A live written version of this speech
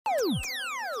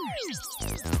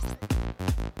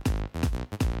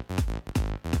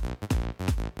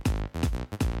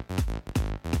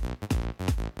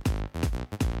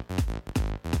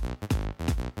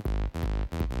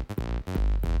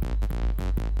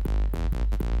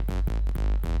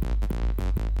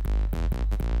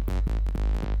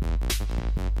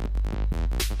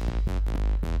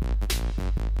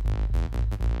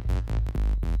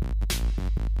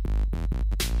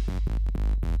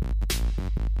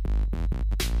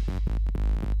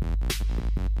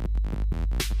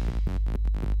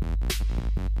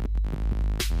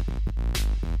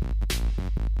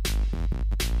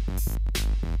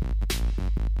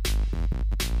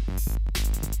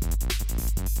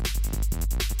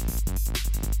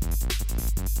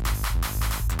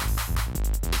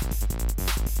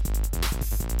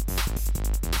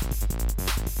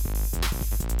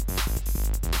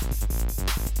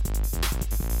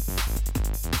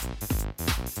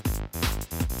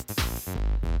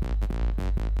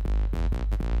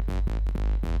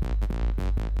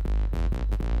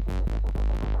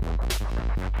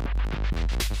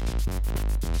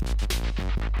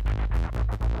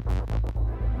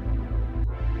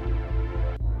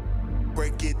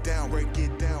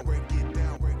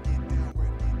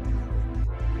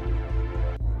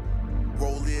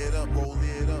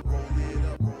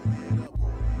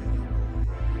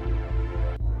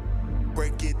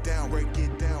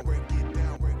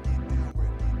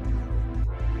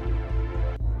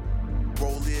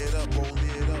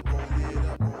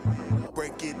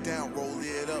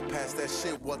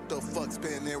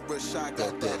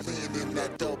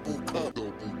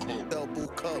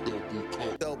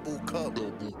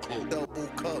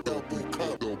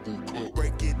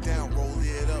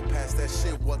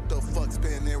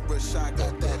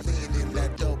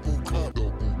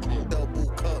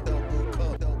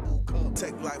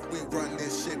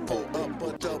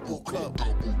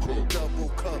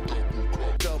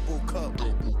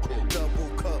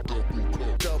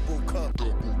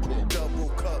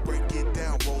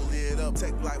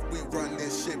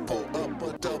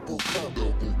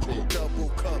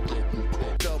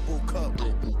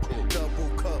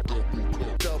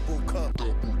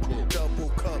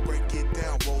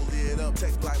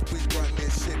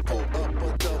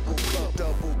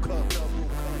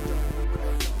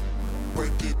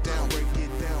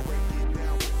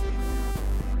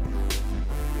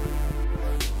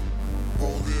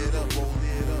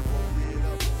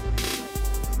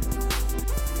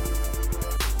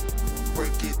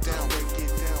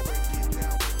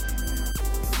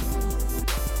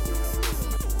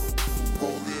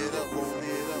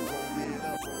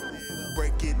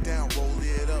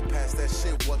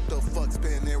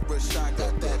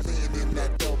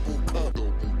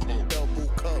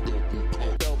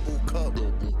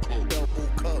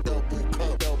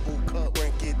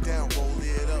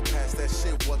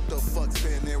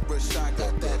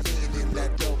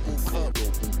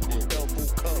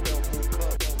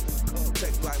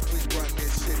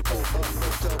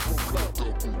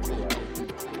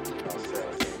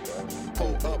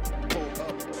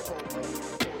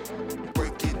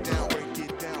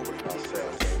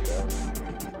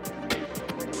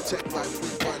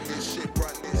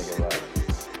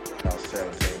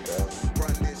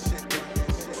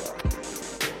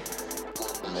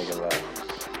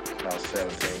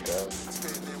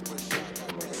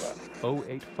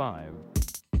085.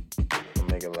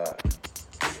 Make it live.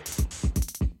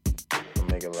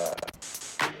 Make it live.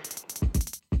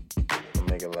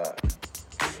 Make it live.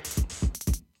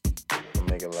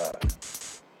 Make it live.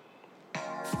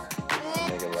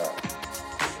 Make it live.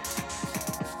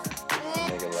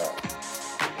 Make it live.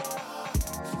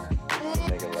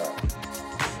 Make it live.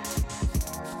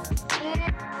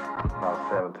 Now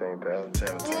 17, pal.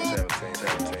 17.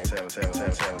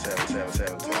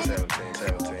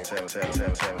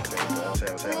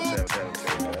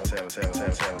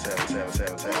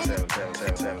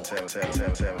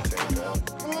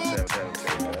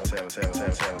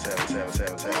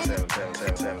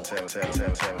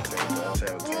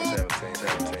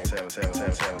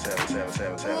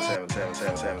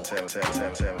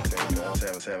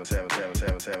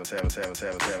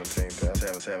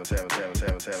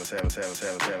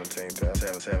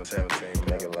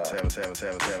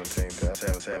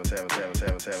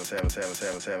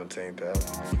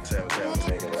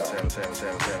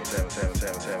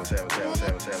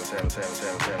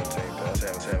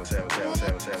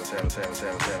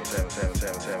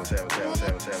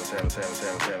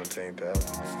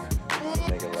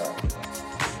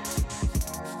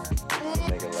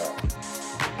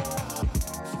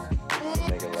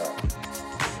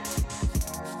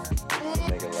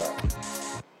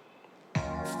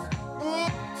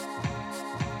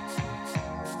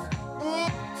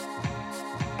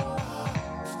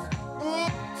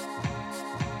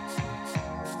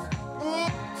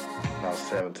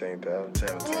 Make it loud.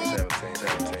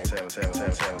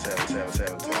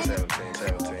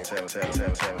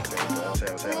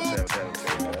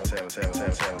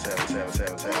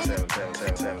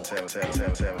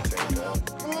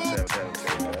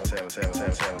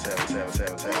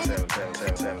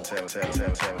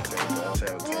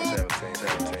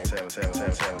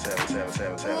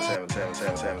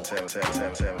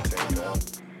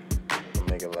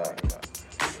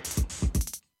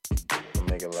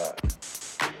 Make it loud.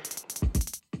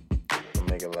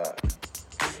 Make it loud.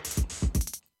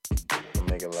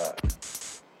 Make it loud.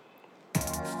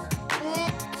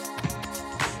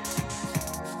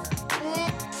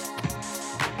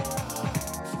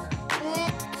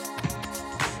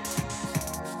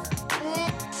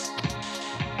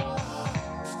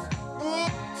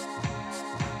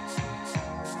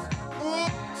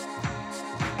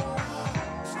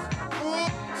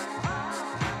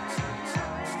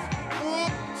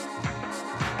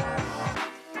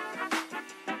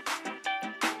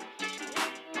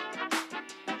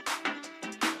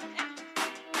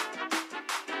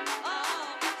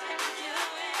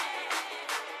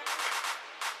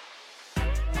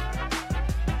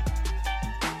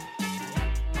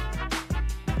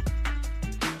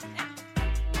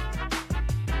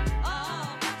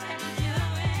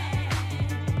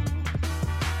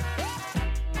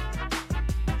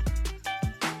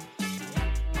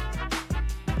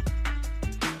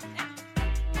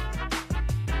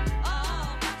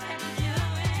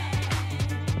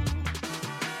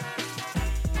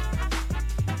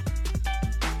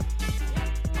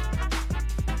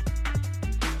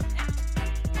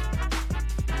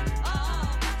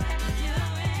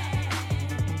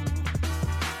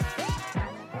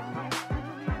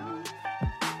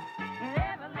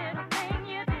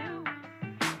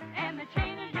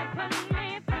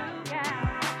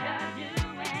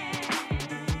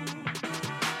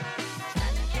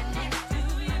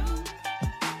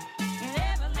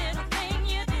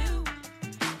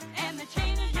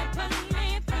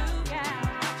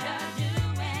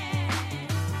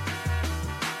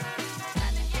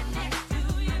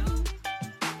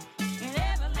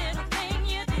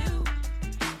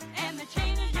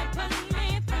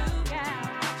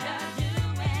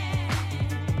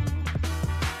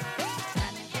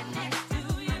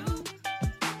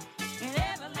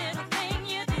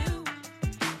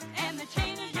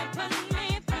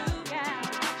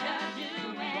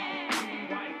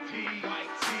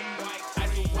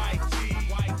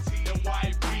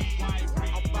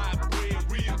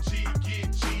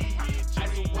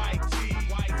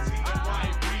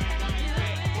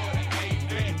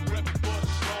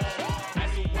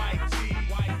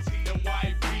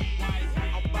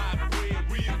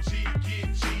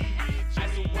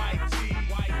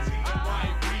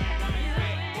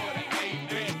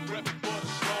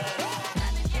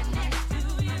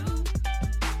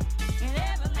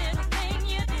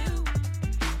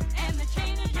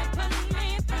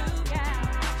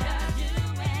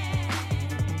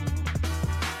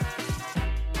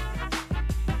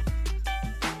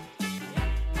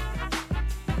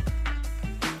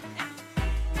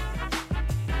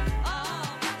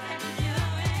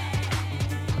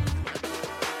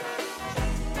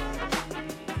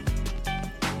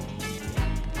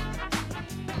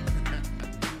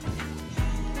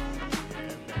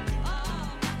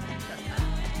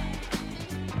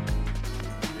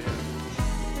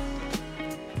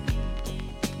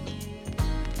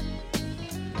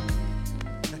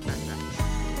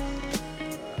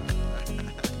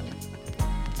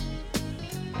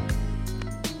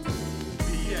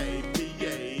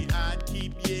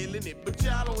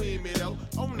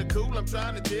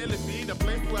 Trying to tell it be the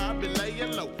place where I be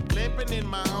laying low. Lamping in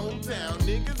my hometown.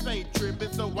 Niggas ain't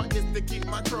tripping, so I guess to keep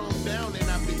my chrome down. And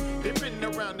I be dipping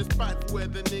around the spots where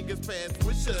the niggas pass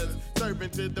wishes. Serving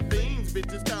to the fiends,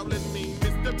 bitches calling me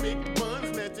Mr. Big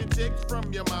Bun. Snatching checks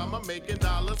from your mama, making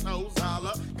dollars, hoes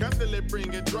holler. Constantly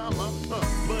bringing drama,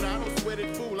 but I don't sweat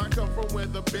it, fool. I come from where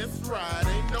the best ride.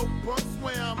 Ain't no punks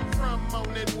where I'm from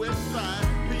on that west side.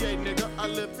 PA nigga, a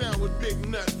little town with big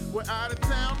nuts. We're out of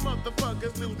town,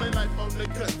 motherfuckers lose their life on the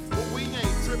cut. But we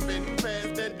ain't tripping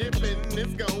past that dipping,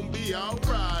 it's gon' be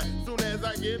alright. Soon as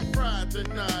I get fried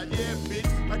tonight, yeah,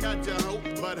 bitch, I got your hoe,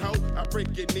 but hoe, I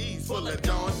break your knees. Full of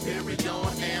Dawn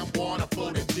Perignon and water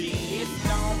for the D. It's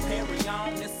Dawn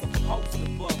Perignon, it's supposed to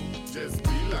bubble. Just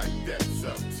be like that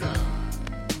sometimes.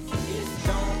 It's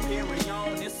Dawn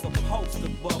Perignon, it's supposed to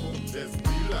bubble. Just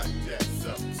be like that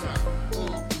sometimes.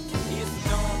 It's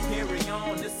Dawn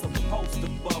Perignon, it's supposed to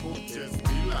bubble. Just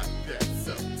be like that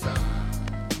sometimes.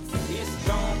 It's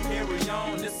Dawn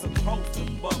Perignon, it's supposed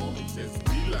to bubble. Just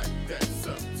be like that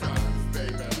sometimes,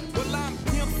 baby.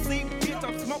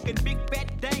 smoking big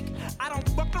fat dank. I don't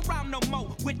fuck around no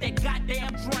more with that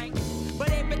goddamn drink.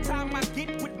 But every time I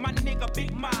get with my nigga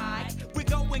Big Mike, we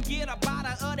go and get a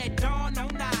bottle of that Dawn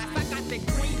on Ice. I got that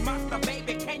green monster,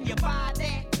 baby, can you buy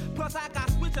that? Plus I got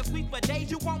switches sweet for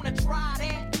days, you wanna try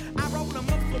that? I roll them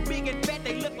up so big and fat,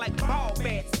 they look like ball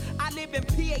bats. I live in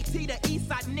PAT, the east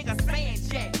side nigga saying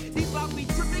jack. These laws be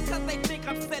tripping cause they think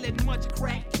I'm selling much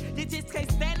crack. They just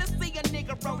can't stand to see a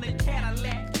nigga rolling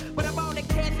Cadillac. But I'm on the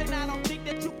cash and I don't think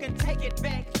that you can take it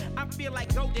back. I feel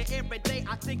like golden every day,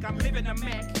 I think I'm living a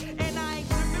Mac. And I ain't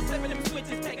tripping, flipping them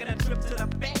switches, taking a trip to the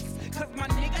backs. Cause my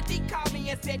nigga D called me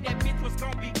and said that bitch was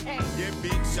gonna be cash. Yeah,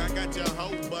 bitch, I got your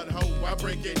hoe, but hoe, I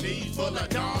break your knees. Full of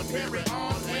Dawn, Perry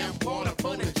on, and water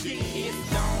for the cheese.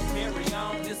 It's Dawn, Perry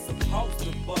on, it's supposed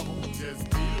to bubble. Just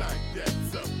be like that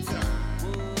sometimes.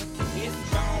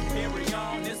 It's Dawn, Perry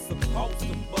on, it's supposed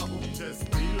to bubble.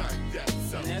 Just be like that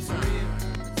sometimes. That's real.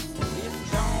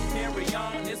 It's Dawn, Perry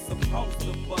on, it's supposed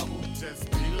to bubble.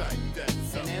 Just be like that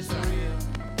sometimes. And that's real.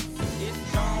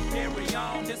 It's Dawn, Perry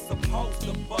on, it's supposed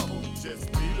to bubble.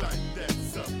 Just be like that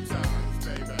sometimes,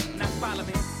 baby. Now follow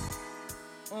me.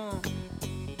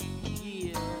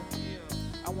 Yeah.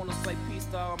 I wanna say peace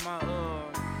to all my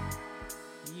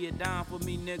down for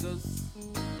me niggas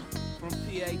from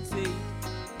PAT.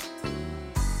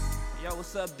 Yo,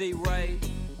 what's up, D-Ray?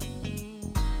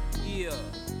 Yeah,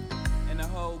 and the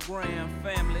whole Graham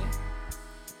family.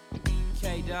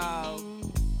 K-Dog.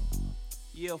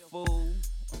 Yeah, fool.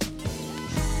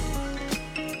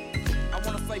 I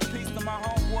wanna say peace to my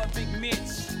homeboy Big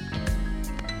Mitch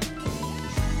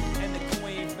and the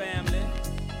Queen family.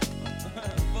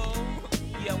 Fool.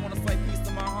 Yeah, I wanna say peace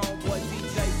to my homeboy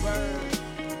DJ Bird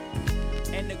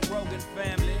and the Grogan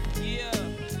family. Yeah.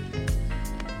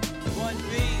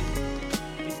 1B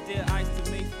is still ice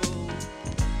to me, fool.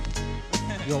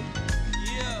 Yo.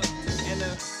 Yeah. And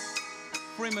the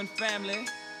Freeman family.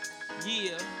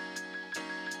 Yeah.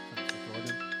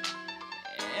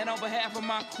 And on behalf of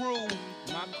my crew,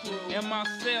 and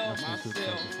myself,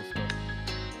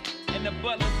 and the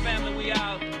Butler family, we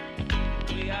out.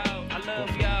 I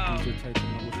love y'all.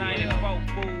 94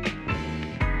 fool.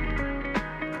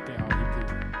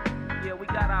 Yeah, we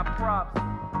got our props.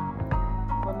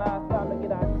 So now it's time to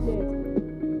get our checks.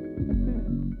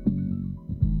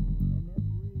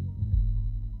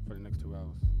 For the next 2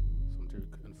 hours, some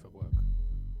Dirk and footwork.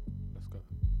 Let's go.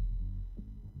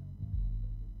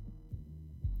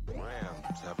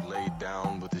 Rams have laid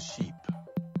down with the sheep.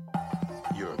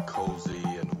 You're cozy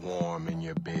and warm in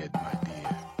your bed, my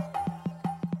dear.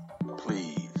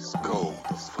 Please go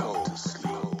to sleep.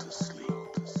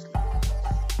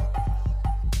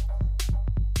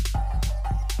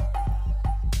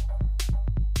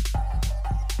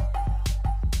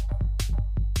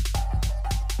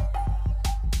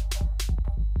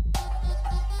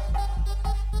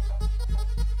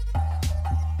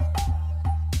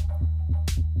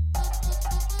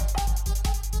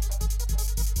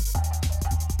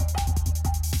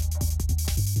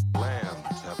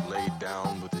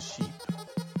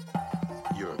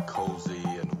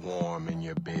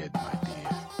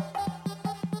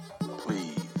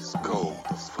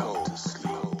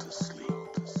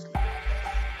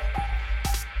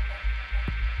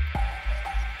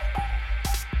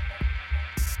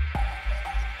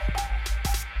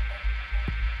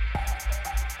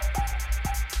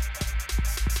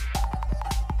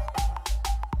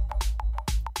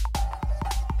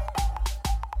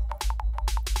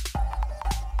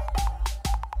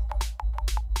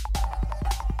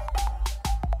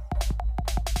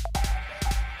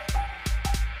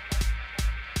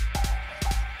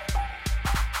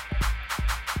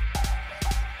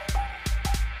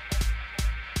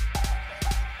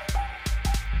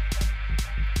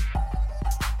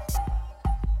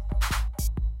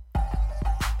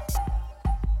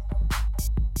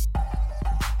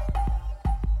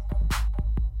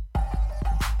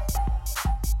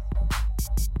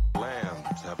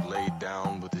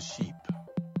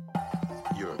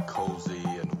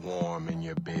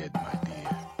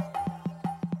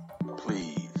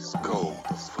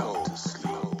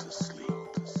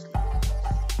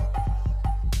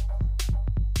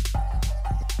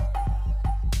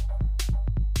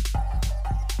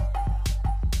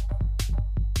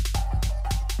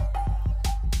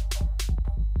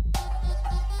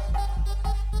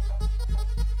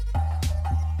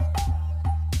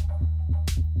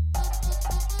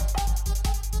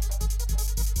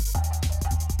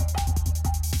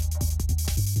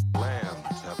 Lamb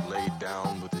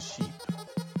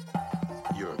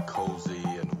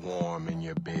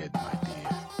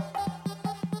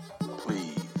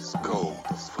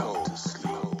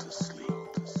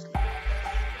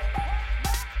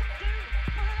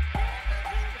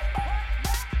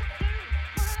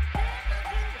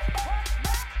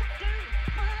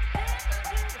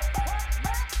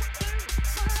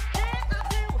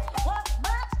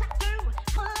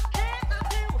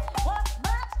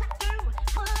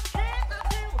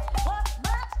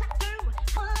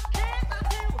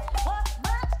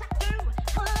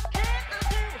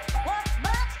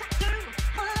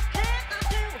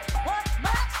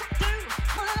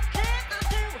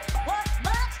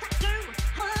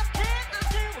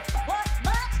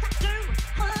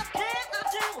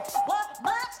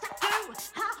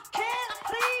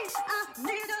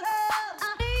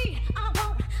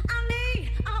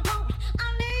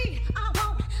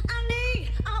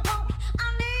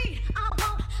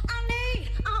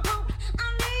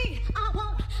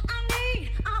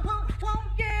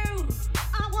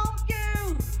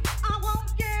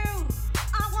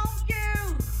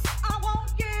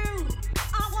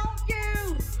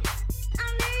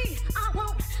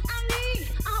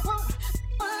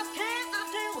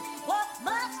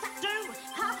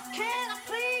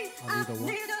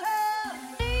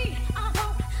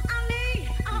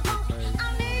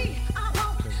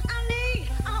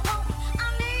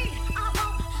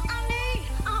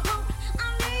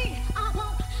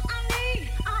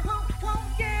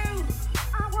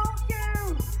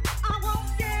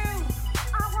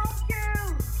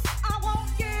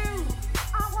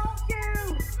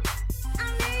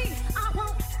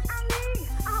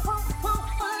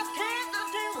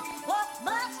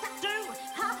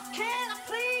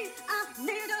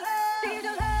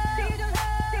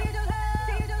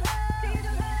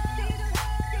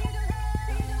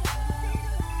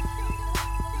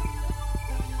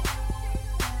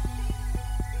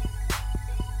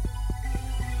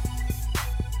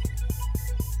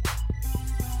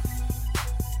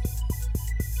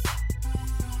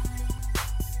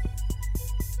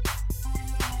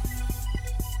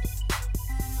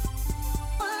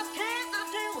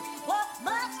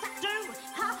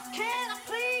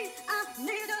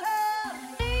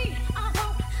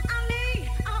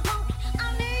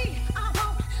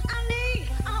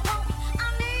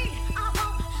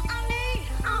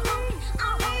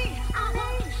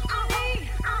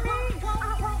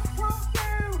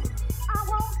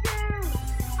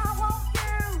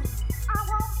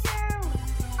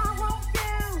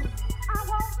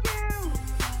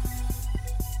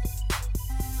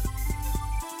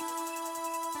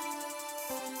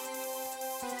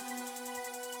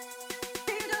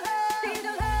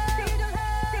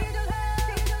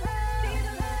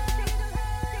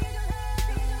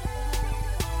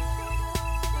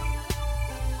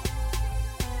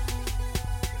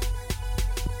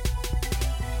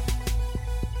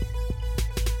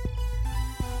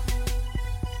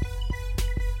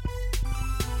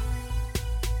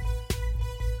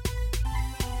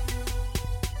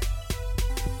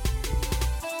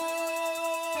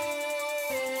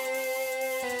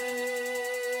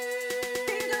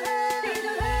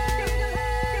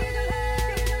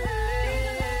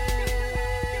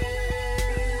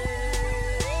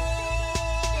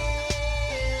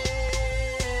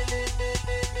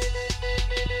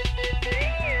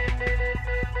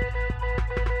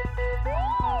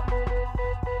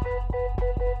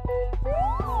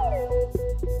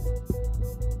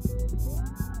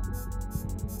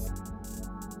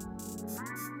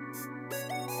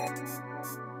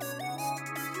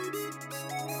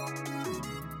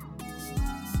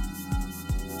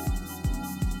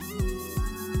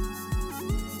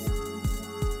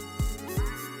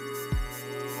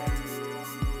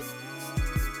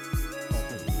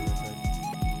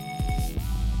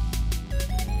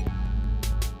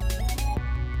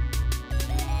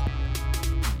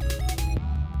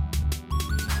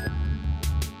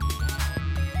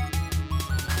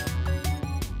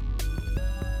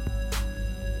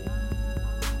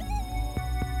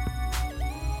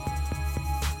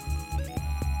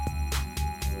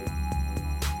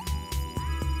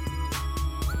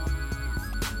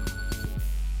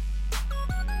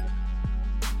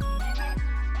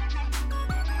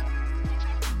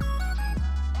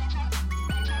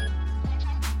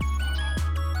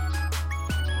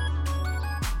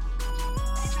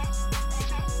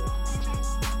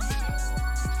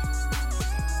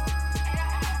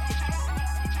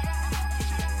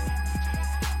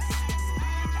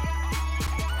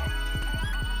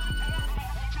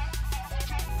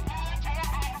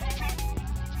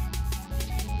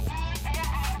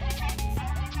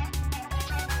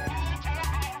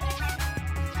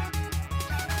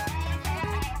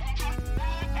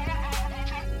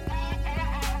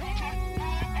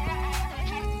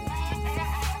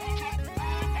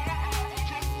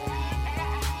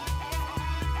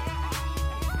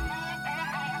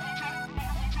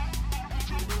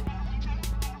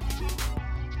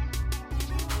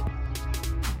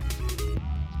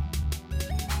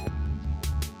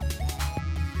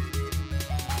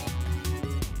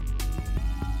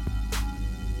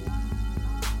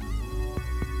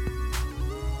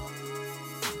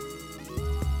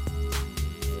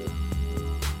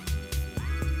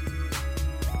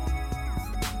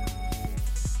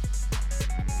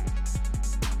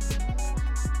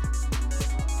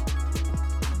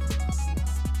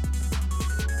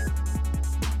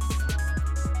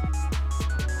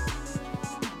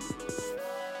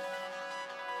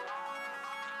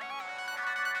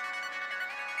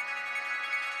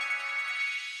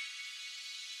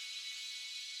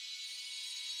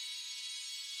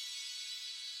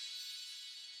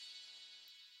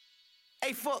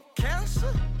Hey, fuck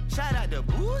cancer. Shout out to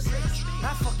Boozy.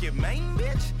 I fuck your main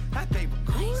bitch. I pay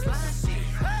for cool.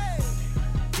 Hey.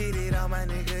 Get it on my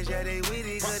niggas, yeah, they with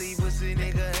it. Cause these pussy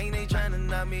nigga ain't they tryna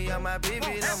knock me on my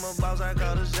pivot. I'm a boss, I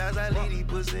call the shots, I lead these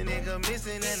pussy nigga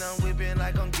missing. And I'm whipping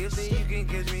like I'm Gibson. You can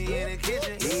catch me in the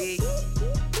kitchen. Hey.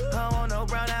 I want no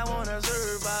brown, I want a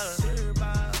serve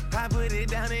bottle. I put it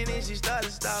down and then she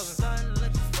started stalking.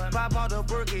 Pop out the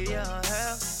burger, yeah,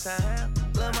 half time.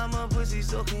 Lil' mama pussy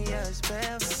soaking, yeah, it's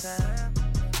half time.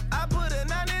 I put a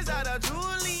 9 inside a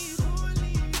Julie.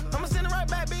 I'ma send it right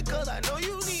back because I know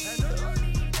you need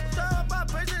it. Stir up my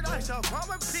prejudice, so call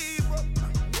my people.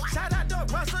 Shout out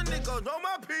to Russell, niggas, know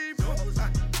my people.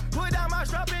 Put down my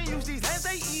strap and use these hands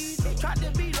they eat. Tried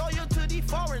to be loyal to these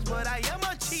foreigners, but I am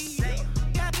a cheater.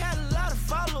 Got a lot of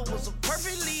followers, a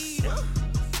perfect leader.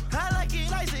 I like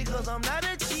it icy cause I'm not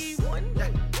a cheap one.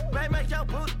 Make your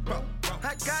booty, bro.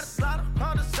 I got a slaughter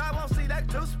on the side, won't see that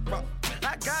juice, bro.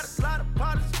 I got a slaughter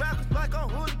part of backwards like on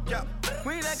Julio.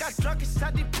 We done got drunk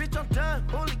inside this bitch, I'm done,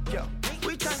 Julio.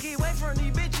 We tryna get away from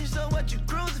these bitches, so what you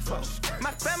cruising for?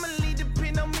 My family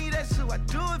depend on me, that's who I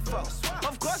do it for.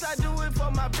 Of course I do it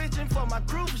for my bitch and for my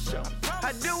crew for sure.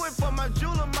 I do it for my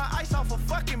jeweler, my ice off a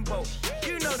fucking boat.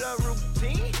 You know the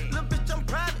routine, little bitch I'm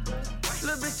private,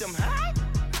 little bitch I'm high,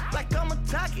 like I'm a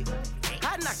target.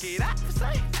 I knock it out for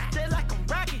sight, just like I'm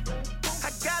rocket. I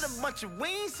got a bunch of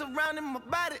wings surrounding my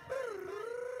body.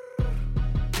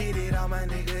 Get it on my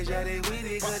niggas, yeah, they with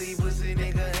it. Cause these pussy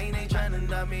nigga ain't they tryna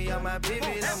knock me on my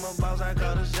pivot. I'm a boss, I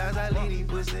call the shots, I lead these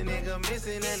pussy nigga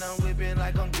missing. And I'm whipping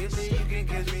like I'm Gibson. You can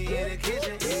catch me in the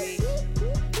kitchen. Hey.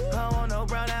 I want no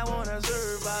brown, I want a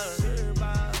serve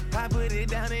bottle. I put it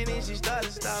down and then she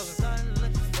started stalking.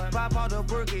 Pop out the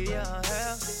burger, yeah,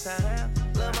 half time.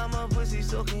 Lil' mama pussy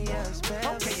soaking, yeah, it's bad.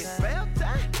 Okay, it's bad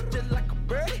time, just like a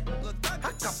birdie.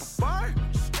 I cop a bar,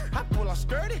 I pull out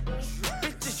sturdy.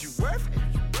 Bitches, you worth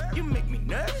it. You make me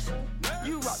nervous.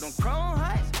 You rock them chrome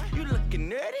heights, you looking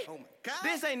nerdy.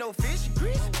 This ain't no fish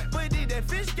grease, but it that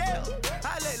fish scale.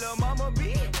 I let lil' mama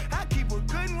be, I keep her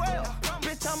good and well.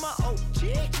 Bitch, I'm a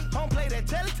OG, don't play that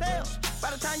telltale.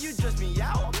 By the time you dress me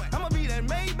out, I'ma be that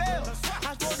Maybell.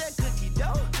 I throw that cookie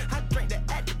dough, I drink that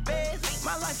at the best.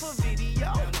 My life a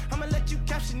video, I'ma let you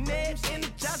caption names in the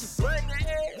jobs of blood.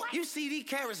 You see these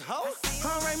carrots, ho?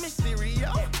 Alright,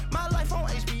 Mysterio, my life on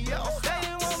HBO. They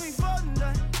didn't want me for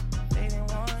nothing, they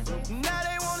didn't want it. Now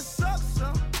they wanna suck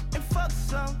some and fuck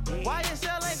some.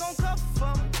 YSL ain't gon' cover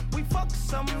for me. We fuck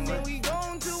some and then we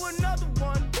gon' do another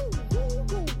one.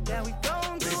 Yeah, we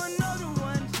gon' do another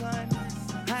one, son.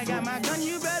 I got my gun,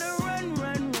 you better run,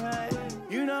 run, run.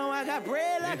 You know I got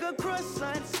bread like a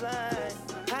croissant, son.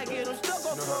 I get them stuck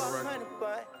up for 100,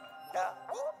 but yeah.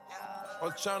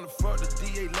 I'm tryna fuck the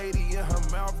DA lady in her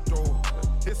mouth, though.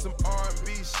 Hit some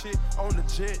R&B shit on the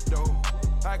jet, though.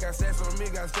 I got stats on me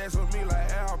like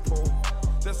Alpo.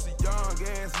 That's a young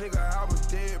ass nigga, I was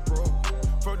dead, bro.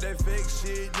 For that fake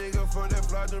shit, nigga, for that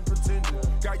fraudulent pretender.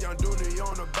 Got young Dooney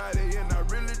on the body, and I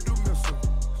really do miss him.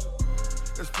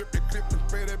 Let's flip the clip and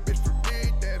spray that bitch for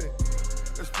Big Daddy.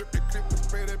 Let's flip the clip and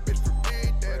spray that bitch for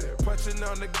Big Daddy. Punching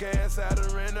on the gas, I done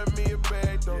ran up me a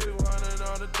bag, though. 200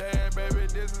 on the tag, baby,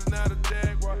 this is not a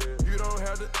Jaguar. You don't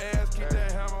have to ask, keep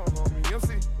that hammer on me. You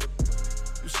see?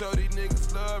 You show these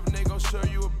niggas love and they gon' show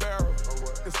you a barrel.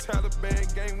 It's Taliban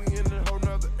gang, we in a whole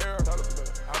nother era.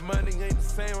 Our money ain't the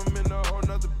same, I'm in a whole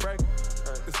nother bracket.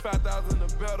 It's 5,000 or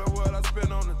better what I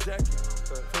spend on a jacket.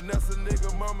 Finesse a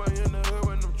nigga mama in the hood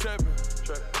when I'm trapping.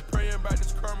 I'm praying about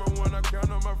this karma when I count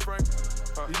on my frank.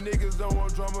 These niggas don't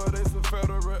want drama, they some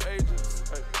federal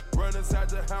agents. Run inside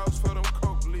the house for them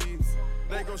coke leaves.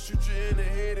 They gon' shoot you in the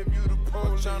head if you the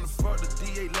police. I'm tryna fuck the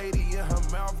DA lady in her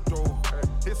mouth, though.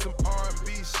 Hit some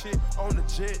R&B shit on the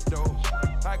jet, though.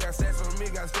 I got stats on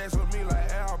me like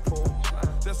Alpo.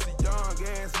 That's a young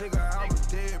ass nigga, I was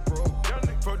dead, bro.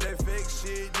 For that fake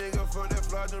shit, nigga, for that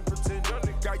fraudulent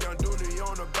pretender. Got young Dooney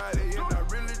on the body, and I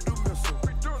really do miss him.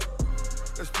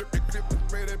 Let's flip the clip and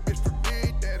spray that bitch for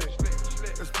Big Daddy.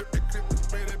 Let's flip the clip and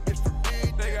spray that bitch for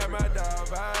Big Daddy. They got my dog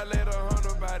violator on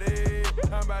the body.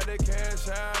 I'm about to cash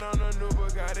out on a new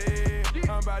Bugatti.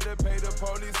 I'm about to pay the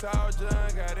police all John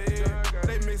got it.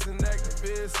 They mixing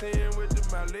activists in with the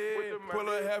Mali. Pull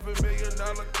a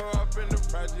 $500,000 car up in the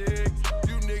project.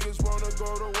 You niggas wanna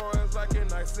go to war, it's like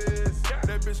an ISIS.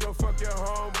 That bitch gon' fuck your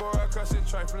homeboy, cause she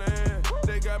trifling.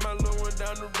 They got my little one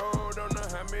down the road on the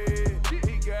Hamid.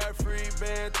 He got free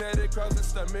band tatted across his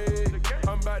stomach.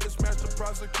 I'm about to smash the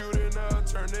prosecutor and the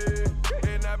attorney.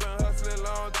 And I've been hustling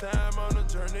long time on the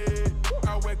journey.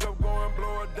 I wake up going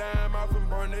blow a dime off and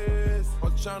burn this.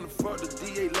 I'm tryna fuck the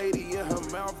DA lady in her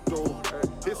mouth, though.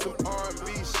 It's some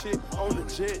R&B shit on the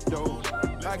jet, though.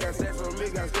 I got stacks on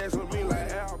me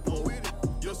like Apple.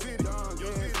 Your city,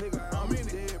 I'm in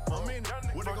it.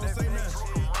 What they gon' say now?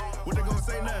 What they gon'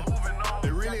 say now? They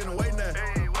really in the way now.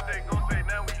 Hey, what they gon' say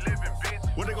now? We living,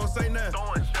 bitch. What they gon' say now?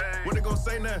 Throwing shade. What they gon'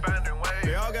 say now? Finding ways.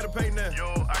 They all gotta pay now.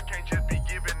 Yo, I can't just be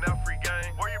giving out free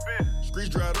game. Where you been? Streets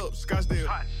dried up, Scottsdale.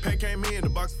 Pay came in, the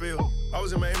box fell. I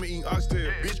was in Miami eating oxtail.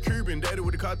 Yeah. Bitch Cuban, daddy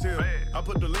with the cocktail. Bad. I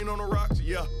put the lean on the rocks,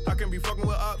 yeah. I can't be fucking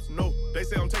with ops, no. They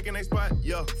say I'm taking a spot,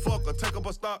 yeah. Fuck or take up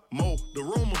a stock, mo. The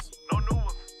rumors, No new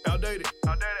ones. outdated.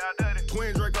 Outdated.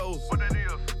 Twin Dracos, What that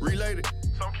is? related.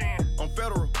 Some kin. I'm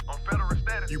federal, On federal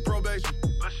status. you probation.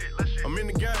 Let's shit. I'm in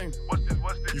the game,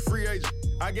 What's this? you free agent.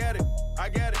 I got it. I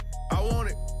want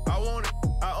it. I own it.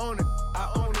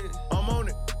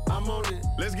 I'm on it.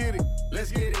 Let's get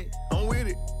it. I'm with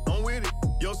it.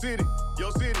 Your city.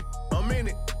 I'm in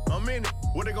it.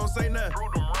 What they gon' say now?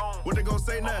 Prove them wrong. What they gon'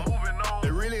 say now? I'm moving on.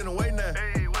 They really in the way now.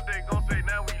 Hey, what they gon' say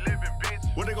now? We living,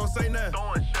 bitch. What they gon' say now?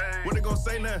 Throwing shade. What they gon'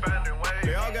 say now? Finding ways.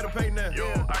 They all gotta pay now. Yo,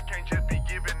 I can't just be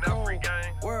giving out free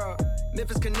game. World,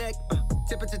 Memphis Connect,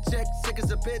 temperature check, sick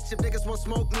as a bitch. If niggas won't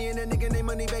smoke me and a nigga name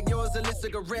money back, yours a lit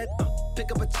cigarette.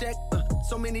 Pick up a check,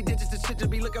 so many digits, this shit to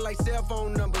be looking like cell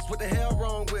phone numbers. What the hell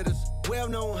wrong with us?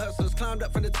 Well-known hustlers climbed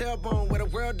up from the tailbone where the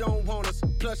world don't want us.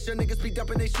 Plus your niggas be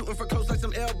dumping, they shooting for close like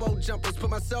some elbow jumpers. Put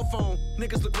my cell phone,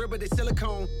 niggas look real but they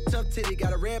silicone. Tough titty,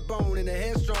 got a red bone and a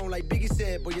headstrong. Like Biggie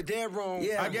said, boy, you're dead wrong.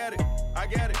 Yeah, I got it.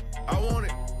 I want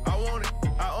it. I own it.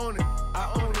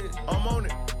 I'm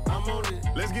on it.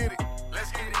 Let's get it.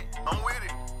 I'm with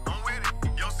it.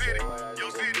 Your city.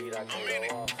 I'm in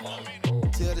it.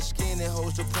 Tell the skinny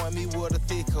hoes to point me where the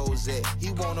thick hoes at.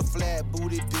 He want a flat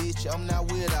booty bitch, I'm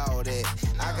not with all that.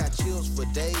 I got chills for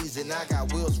days and I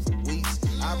got wheels for weeks.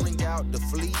 I bring out the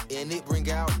fleet and it bring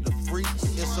out the freak.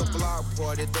 It's a block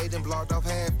party, they done blocked off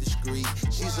half the street.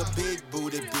 She's a big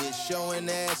booty bitch, showing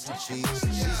ass and cheeks.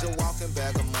 She's a walking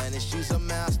bag of money, she's a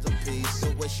masterpiece.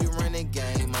 The way she running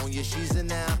game on you, she's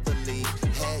an athlete.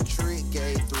 Hat trick,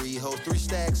 gave 3 hoes, 3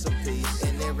 stacks apiece.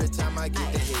 And every time I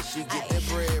get the hit, she get that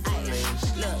bread from me.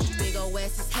 Look, big ol'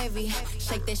 ass is heavy.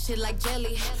 Shake that shit like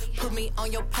jelly. Put me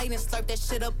on your plate and slurp that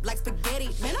shit up like spaghetti.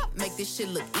 Man, I make this shit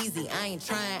look easy. I ain't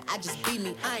trying, I just be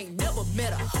me. I ain't never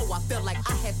met a hoe I felt like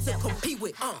I had to compete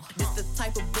with. This the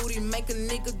type of booty make a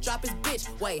nigga drop his bitch.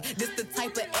 Wait, this the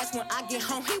type of ass when I get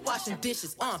home, he washing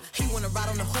dishes. He wanna ride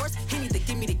on the horse, he need to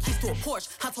give me the keys to a Porsche.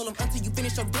 I told him until you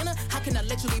finish your dinner, how can I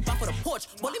let you leave off for the porch?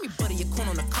 Well, let me butter your corn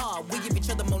on the car. We give each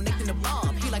other more neck than the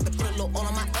bob. He like to put a little oil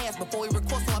on my ass before he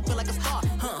records, so I feel like a star.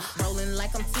 Rolling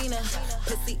like I'm Tina,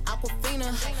 pussy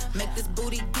Aquafina. Make this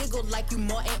booty giggle like you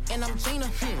Martin and I'm Gina.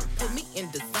 Put me in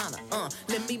designer,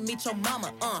 let me meet your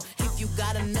mama, If you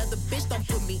got another bitch, don't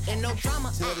put me in no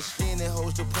drama. Tell the skinny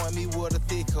hoes to point me where the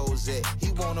thick hoes at.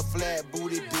 He want a flat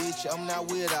booty bitch, I'm not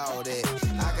with all that.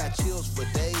 I got chills for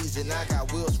days and I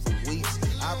got wheels for weeks.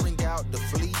 I bring out the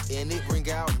fleet and it bring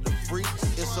out the freak.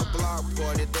 It's a block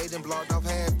party, they done blocked off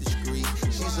half the street.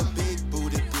 She's a big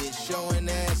booty bitch, showing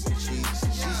ass and cheeks.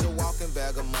 She's a walking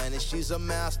bag of money, she's a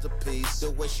masterpiece.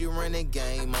 The way she running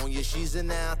game on you, she's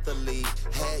an athlete.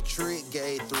 Hat trick,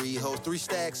 gave 3 hoes, 3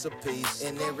 stacks apiece.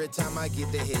 And every time I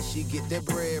get the hit, she get that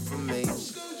bread from me.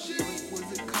 Was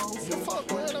it cold? Was it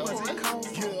cold? Was it cold?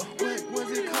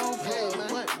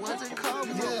 Was it cold?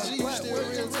 Yeah, G, you still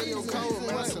real to your code,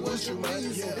 man. I salute you, man.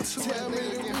 Yeah, tell me the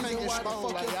reason why the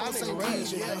fuck your folks ain't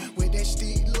rich, man. Where that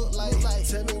stick look like?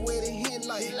 Tell me where they hit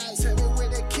like? Tell me where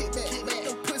that kickback? Make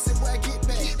them pussy boy get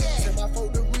back. Tell my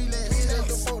folk to relapse. Tell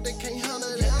the folk they can't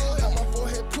handle that. How my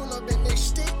forehead pull up and they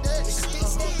stick that.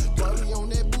 Boy, we on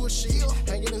that bullshit.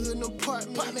 Hang in the hood in the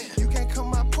apartment. You can't come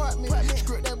my apartment.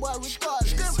 Script that boy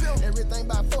regardless. Everything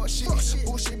by fuck shit.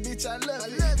 Bullshit, bitch, I love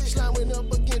it. Slime went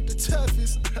up against the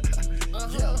toughest.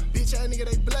 Yeah, bitch ass nigga,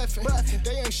 they bluffing.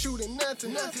 They ain't shooting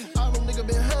nothing. All them niggas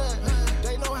been hurt.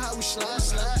 They know how we slide.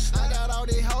 I got all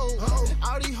these hoes.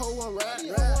 All these hoes wanna ride.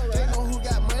 They know who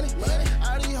got money.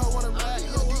 All these hoes wanna ride.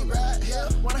 Deep ride. Yeah,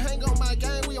 wanna hang on my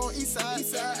gang. We on east side.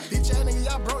 Bitch ass nigga,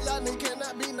 y'all broke. Y'all nigga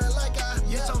cannot be nothing like I.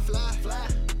 Bitch, I'm fly.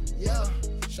 Yeah.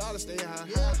 Shout to stay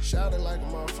high. Shouting like a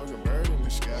motherfucking bird in the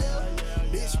sky.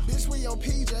 Bitch, we on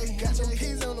PJ. Got some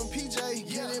P's on them PJ.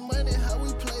 Getting money, how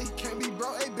we play. Can't be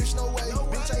broke, hey, bitch, no way.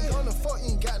 Bitch ain't gonna fuck,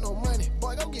 you ain't got no money.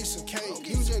 Boy, go get some cake.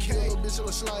 You just get a little bitch of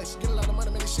a slice. Get a lot of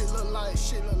money, make this shit look like.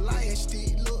 And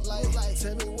stick look like.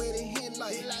 Tell me where they hit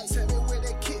like. Tell me where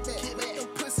they kick back. Make them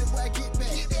pussy boy get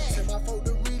back. Tell my folk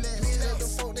to relapse. Tell them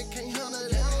folk they can't handle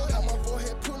that. How my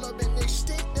forehead pull up and they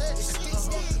stick that.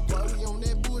 Boy, we on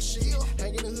that bullshit.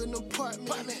 Hang in the hood in the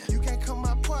apartment. You can't come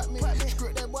my apartment.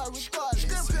 Script that boy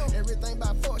regardless.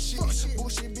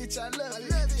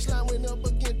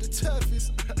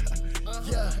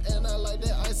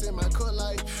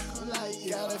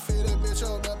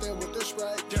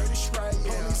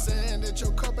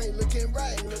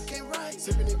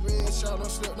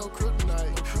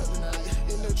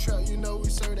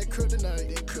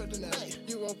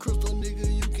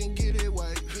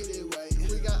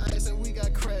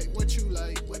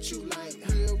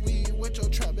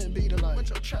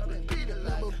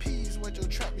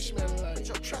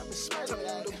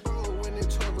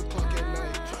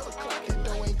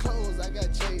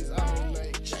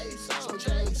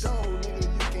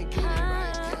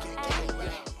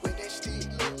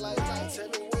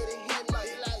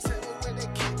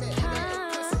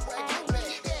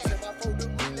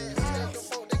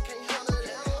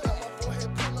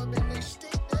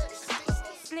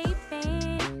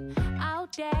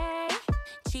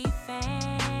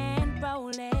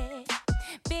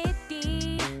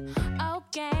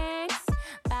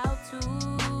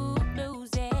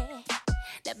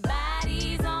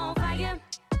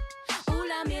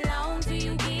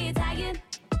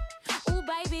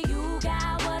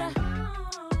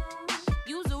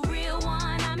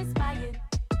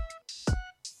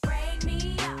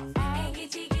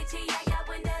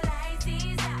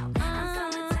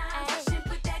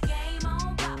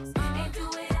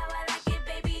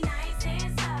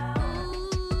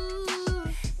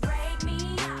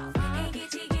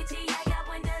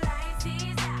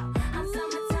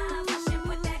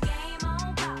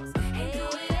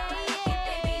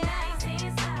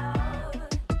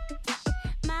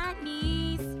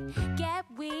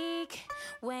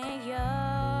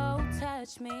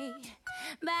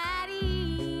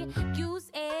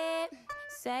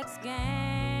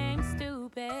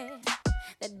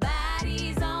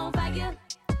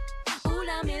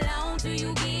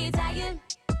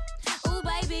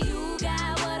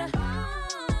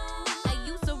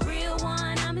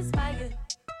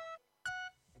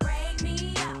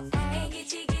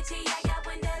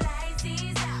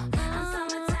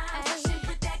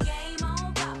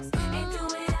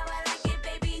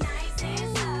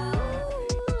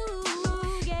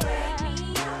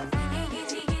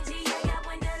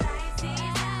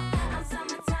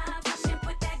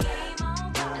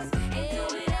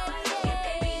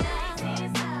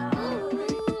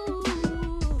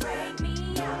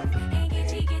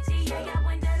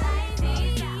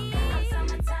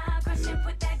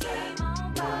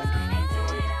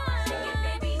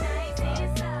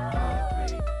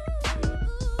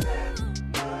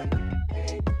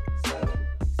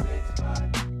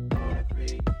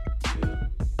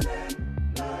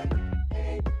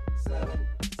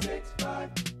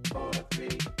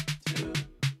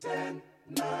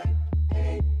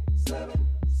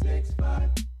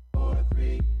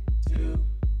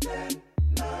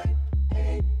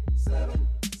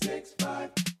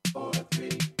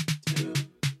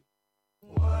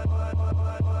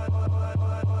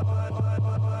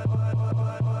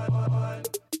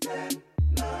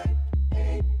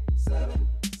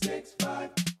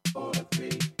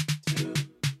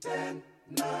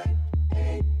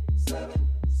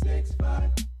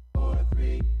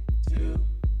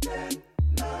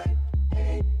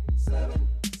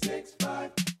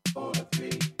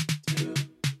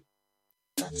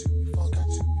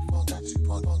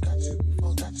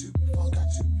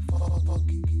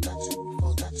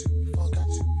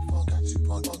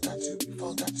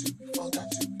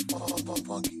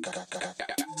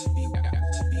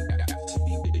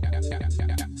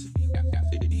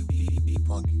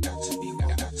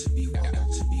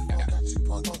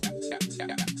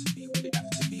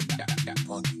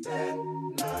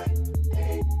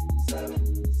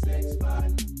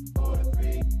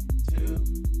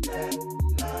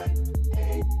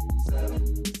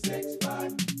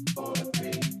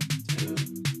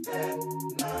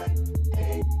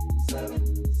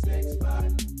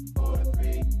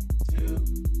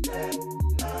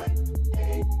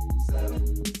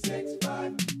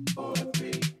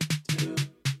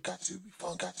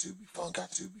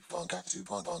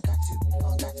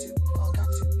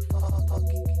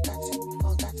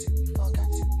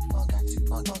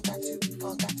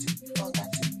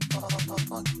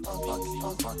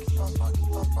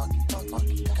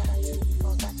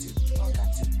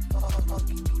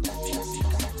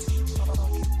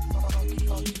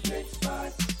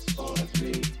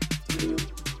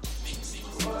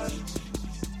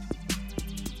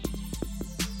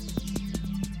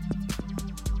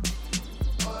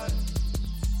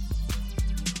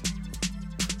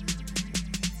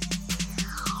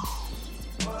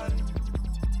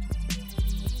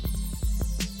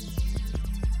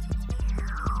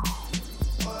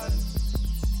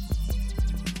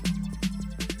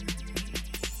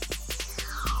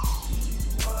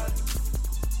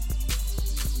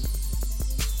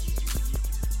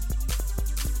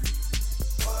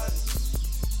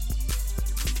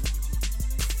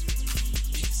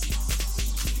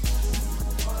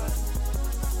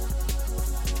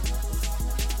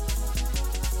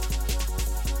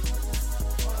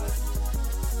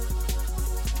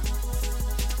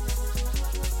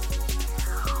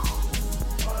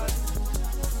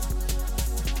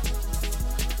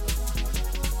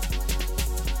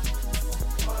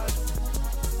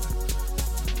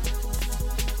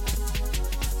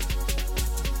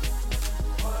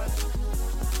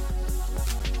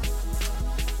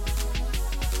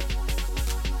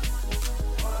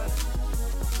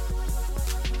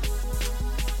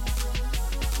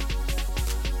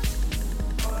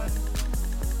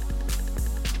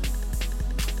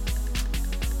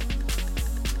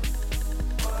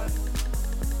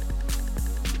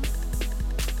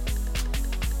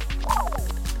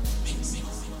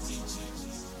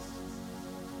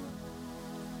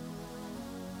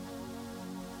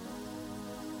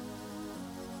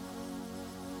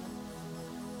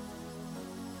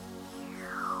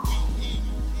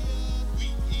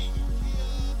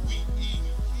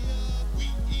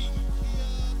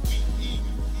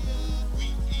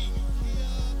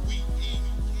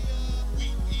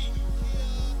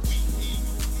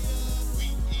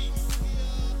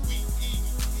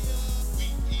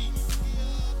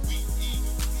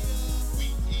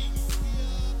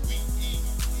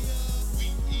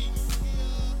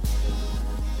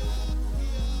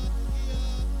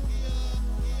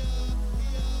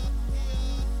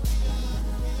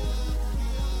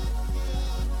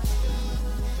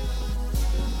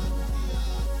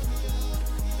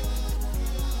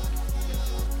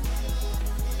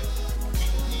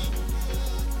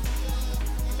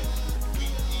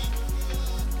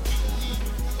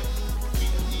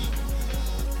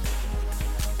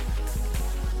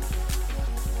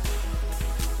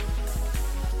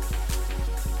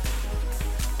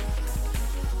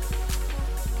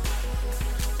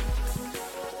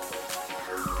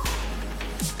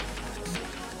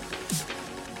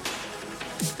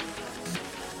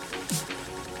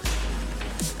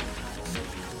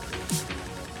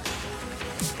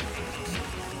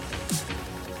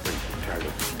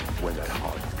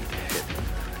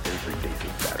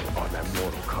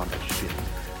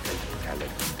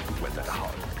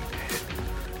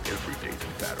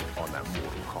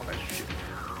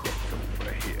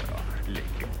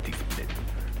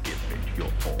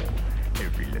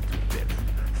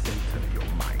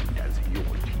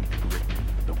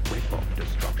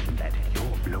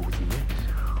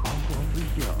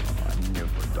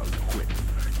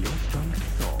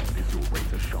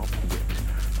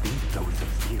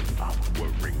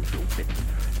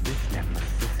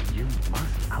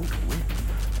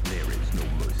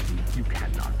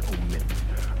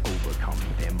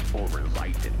 or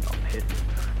reside in the pit.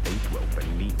 They dwell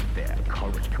beneath their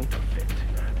courage counterfeit.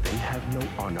 They have no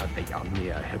honor, they are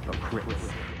mere hypocrites.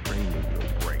 Training your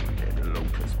brain in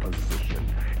lotus position.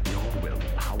 Your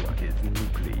willpower is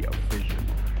nuclear fission.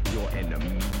 Your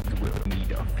enemies will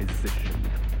need a physician.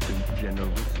 Too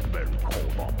generous, then call a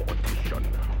mortician.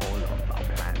 All of our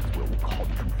plans will come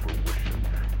to fruition.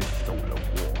 This solar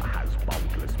war has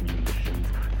boundless munitions.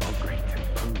 The great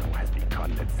inferno has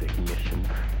begun its ignition.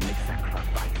 Make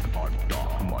sacrifice a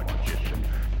dark magician.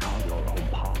 Carve your own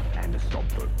path and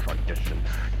subvert tradition.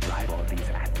 Drive all these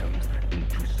atoms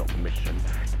into submission.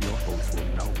 Your foes will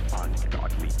know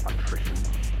ungodly attrition.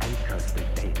 And curse the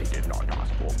day they did not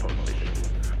ask for permission.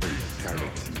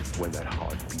 Fatality when that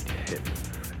heartbeat hit.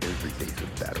 Every day's a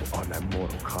battle on that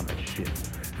Mortal Kombat shit.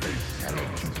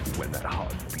 Fatality when that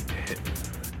heartbeat hit.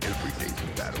 Every day's a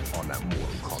battle on that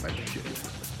Mortal Kombat shit.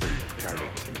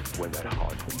 Fatality when that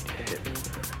heartbeat hit.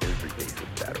 Every day's a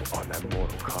battle on that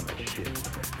Mortal Kombat shit.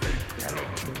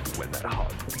 Fatality when that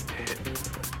heartbeat hit.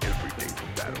 Every day's a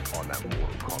battle on that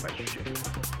Mortal Kombat shit.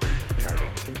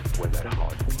 Fatality when that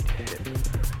heartbeat hit.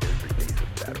 Every day's a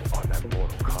battle on that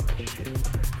Mortal Kombat shit.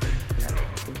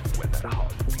 Fatality when that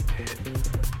heartbeat hit.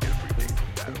 Every day's a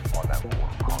battle on that Mortal Kombat shit. Fatality when that heartbeat hit. On that Mortal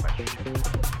Kombat shit.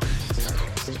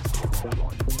 Fatality when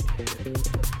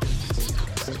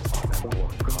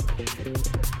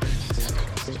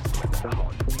that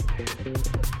heartbeat hit. Every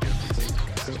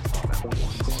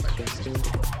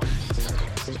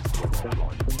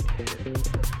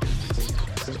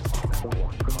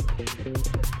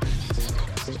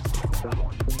day's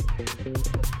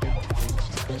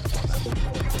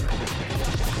a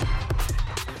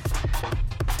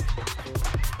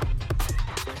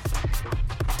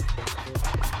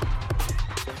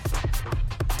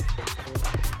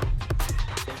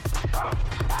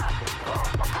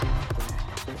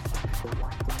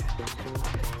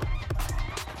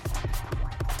battle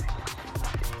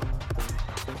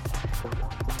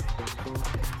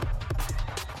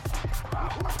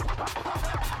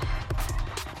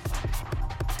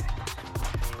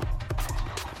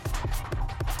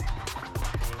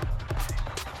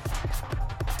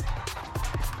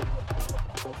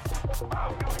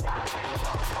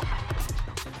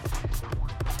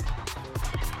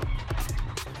on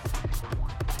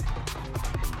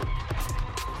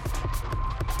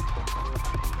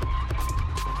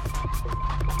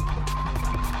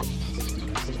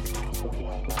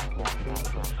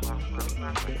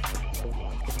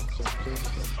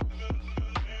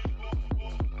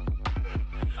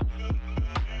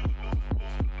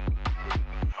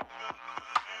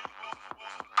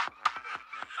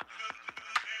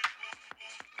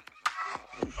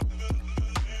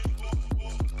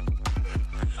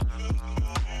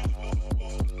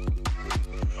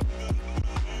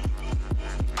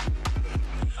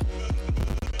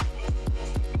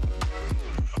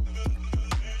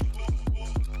that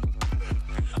Mortal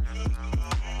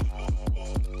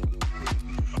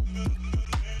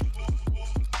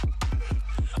Kombat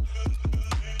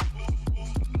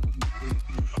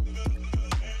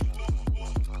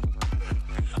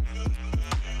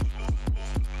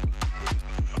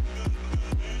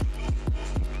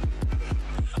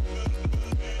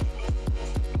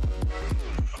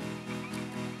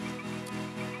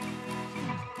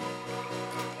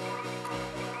shit.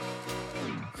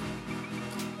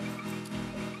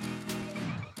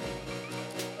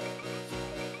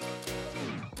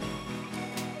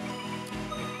 Fatality when that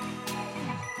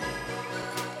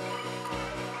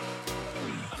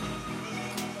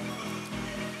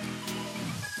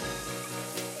heartbeat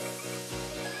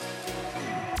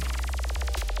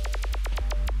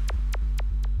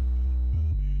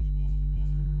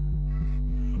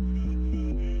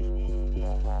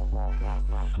Every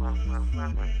day's a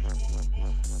battle on that Mortal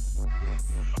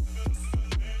Kombat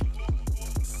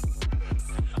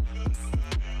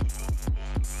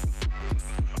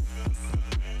shit.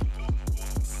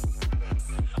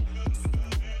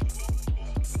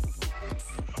 Fatality when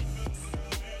that heartbeat hit.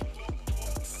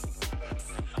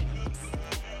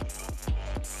 Every day's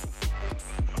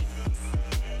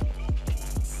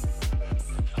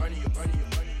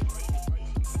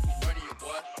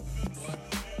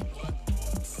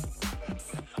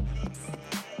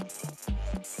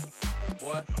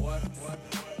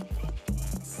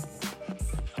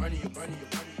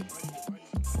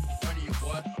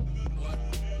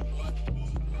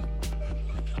battle on that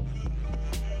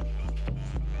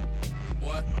Mortal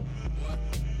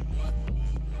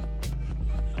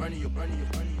Kombat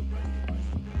shit.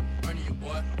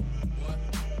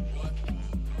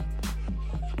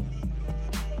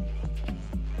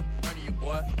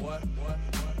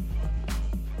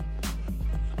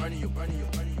 burning your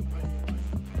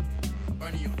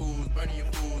fools, burning your fools, burning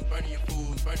your fools, burning your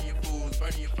fools, burning your fools,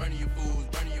 burning your fools,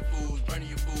 burning your fools, burning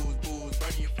your fools, fools,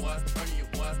 burning your boss, burning your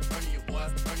boss, burning your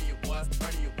boss, burning your boss,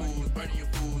 burning your fools, burning your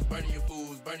fools, burning your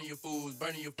fools, burning your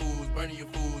fools, burning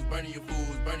your fools, burning your fools, burning your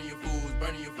fools,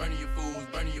 burning your fools,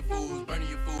 burning your fools, burning your fools, burning your fools, fools, burning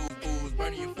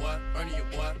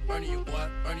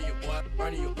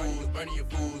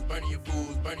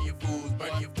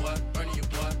your boss, burning your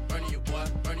boss, burning your boss, burning your boss,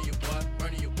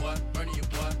 burning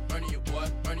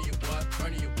your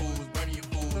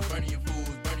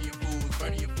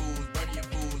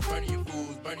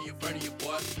fools,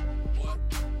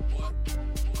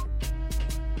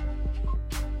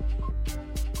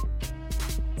 burning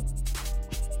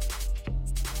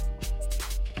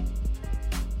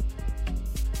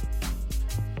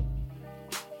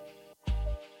your fools, burning your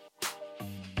fools, burning your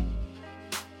fools, burning your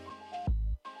boss, burning your boss,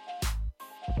 burning your boss,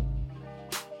 burning your boss,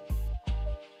 burning your boss, burning your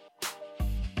boss, burning your boss,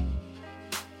 burning your boss,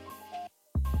 burning your fools, burning your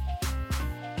fools, burning your fools,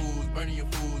 burning your fools, burning your fools, burning your fools, burning your fools, burning your boss. Burning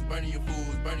your fools, burning your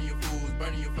fools, burning your fools,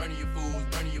 burning your fools,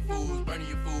 burning your fools,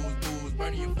 burning your fools, fools,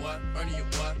 burning your boss, burning your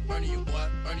boss, burning your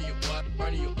boss, burning your boss,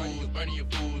 burning your fools, burning your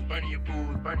fools, burning your fools,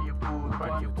 burning your fools, burning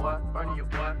your boss, burning your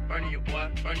boss, burning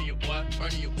your boss, burning your boss,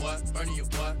 burning your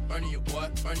boss, burning your boss, burning your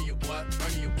boss, burning your boss,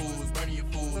 burning your fools, burning your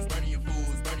fools,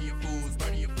 burning your fools,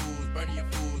 burning your fools, burning your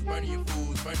fools, burning your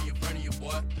fools, burning your fools, burning your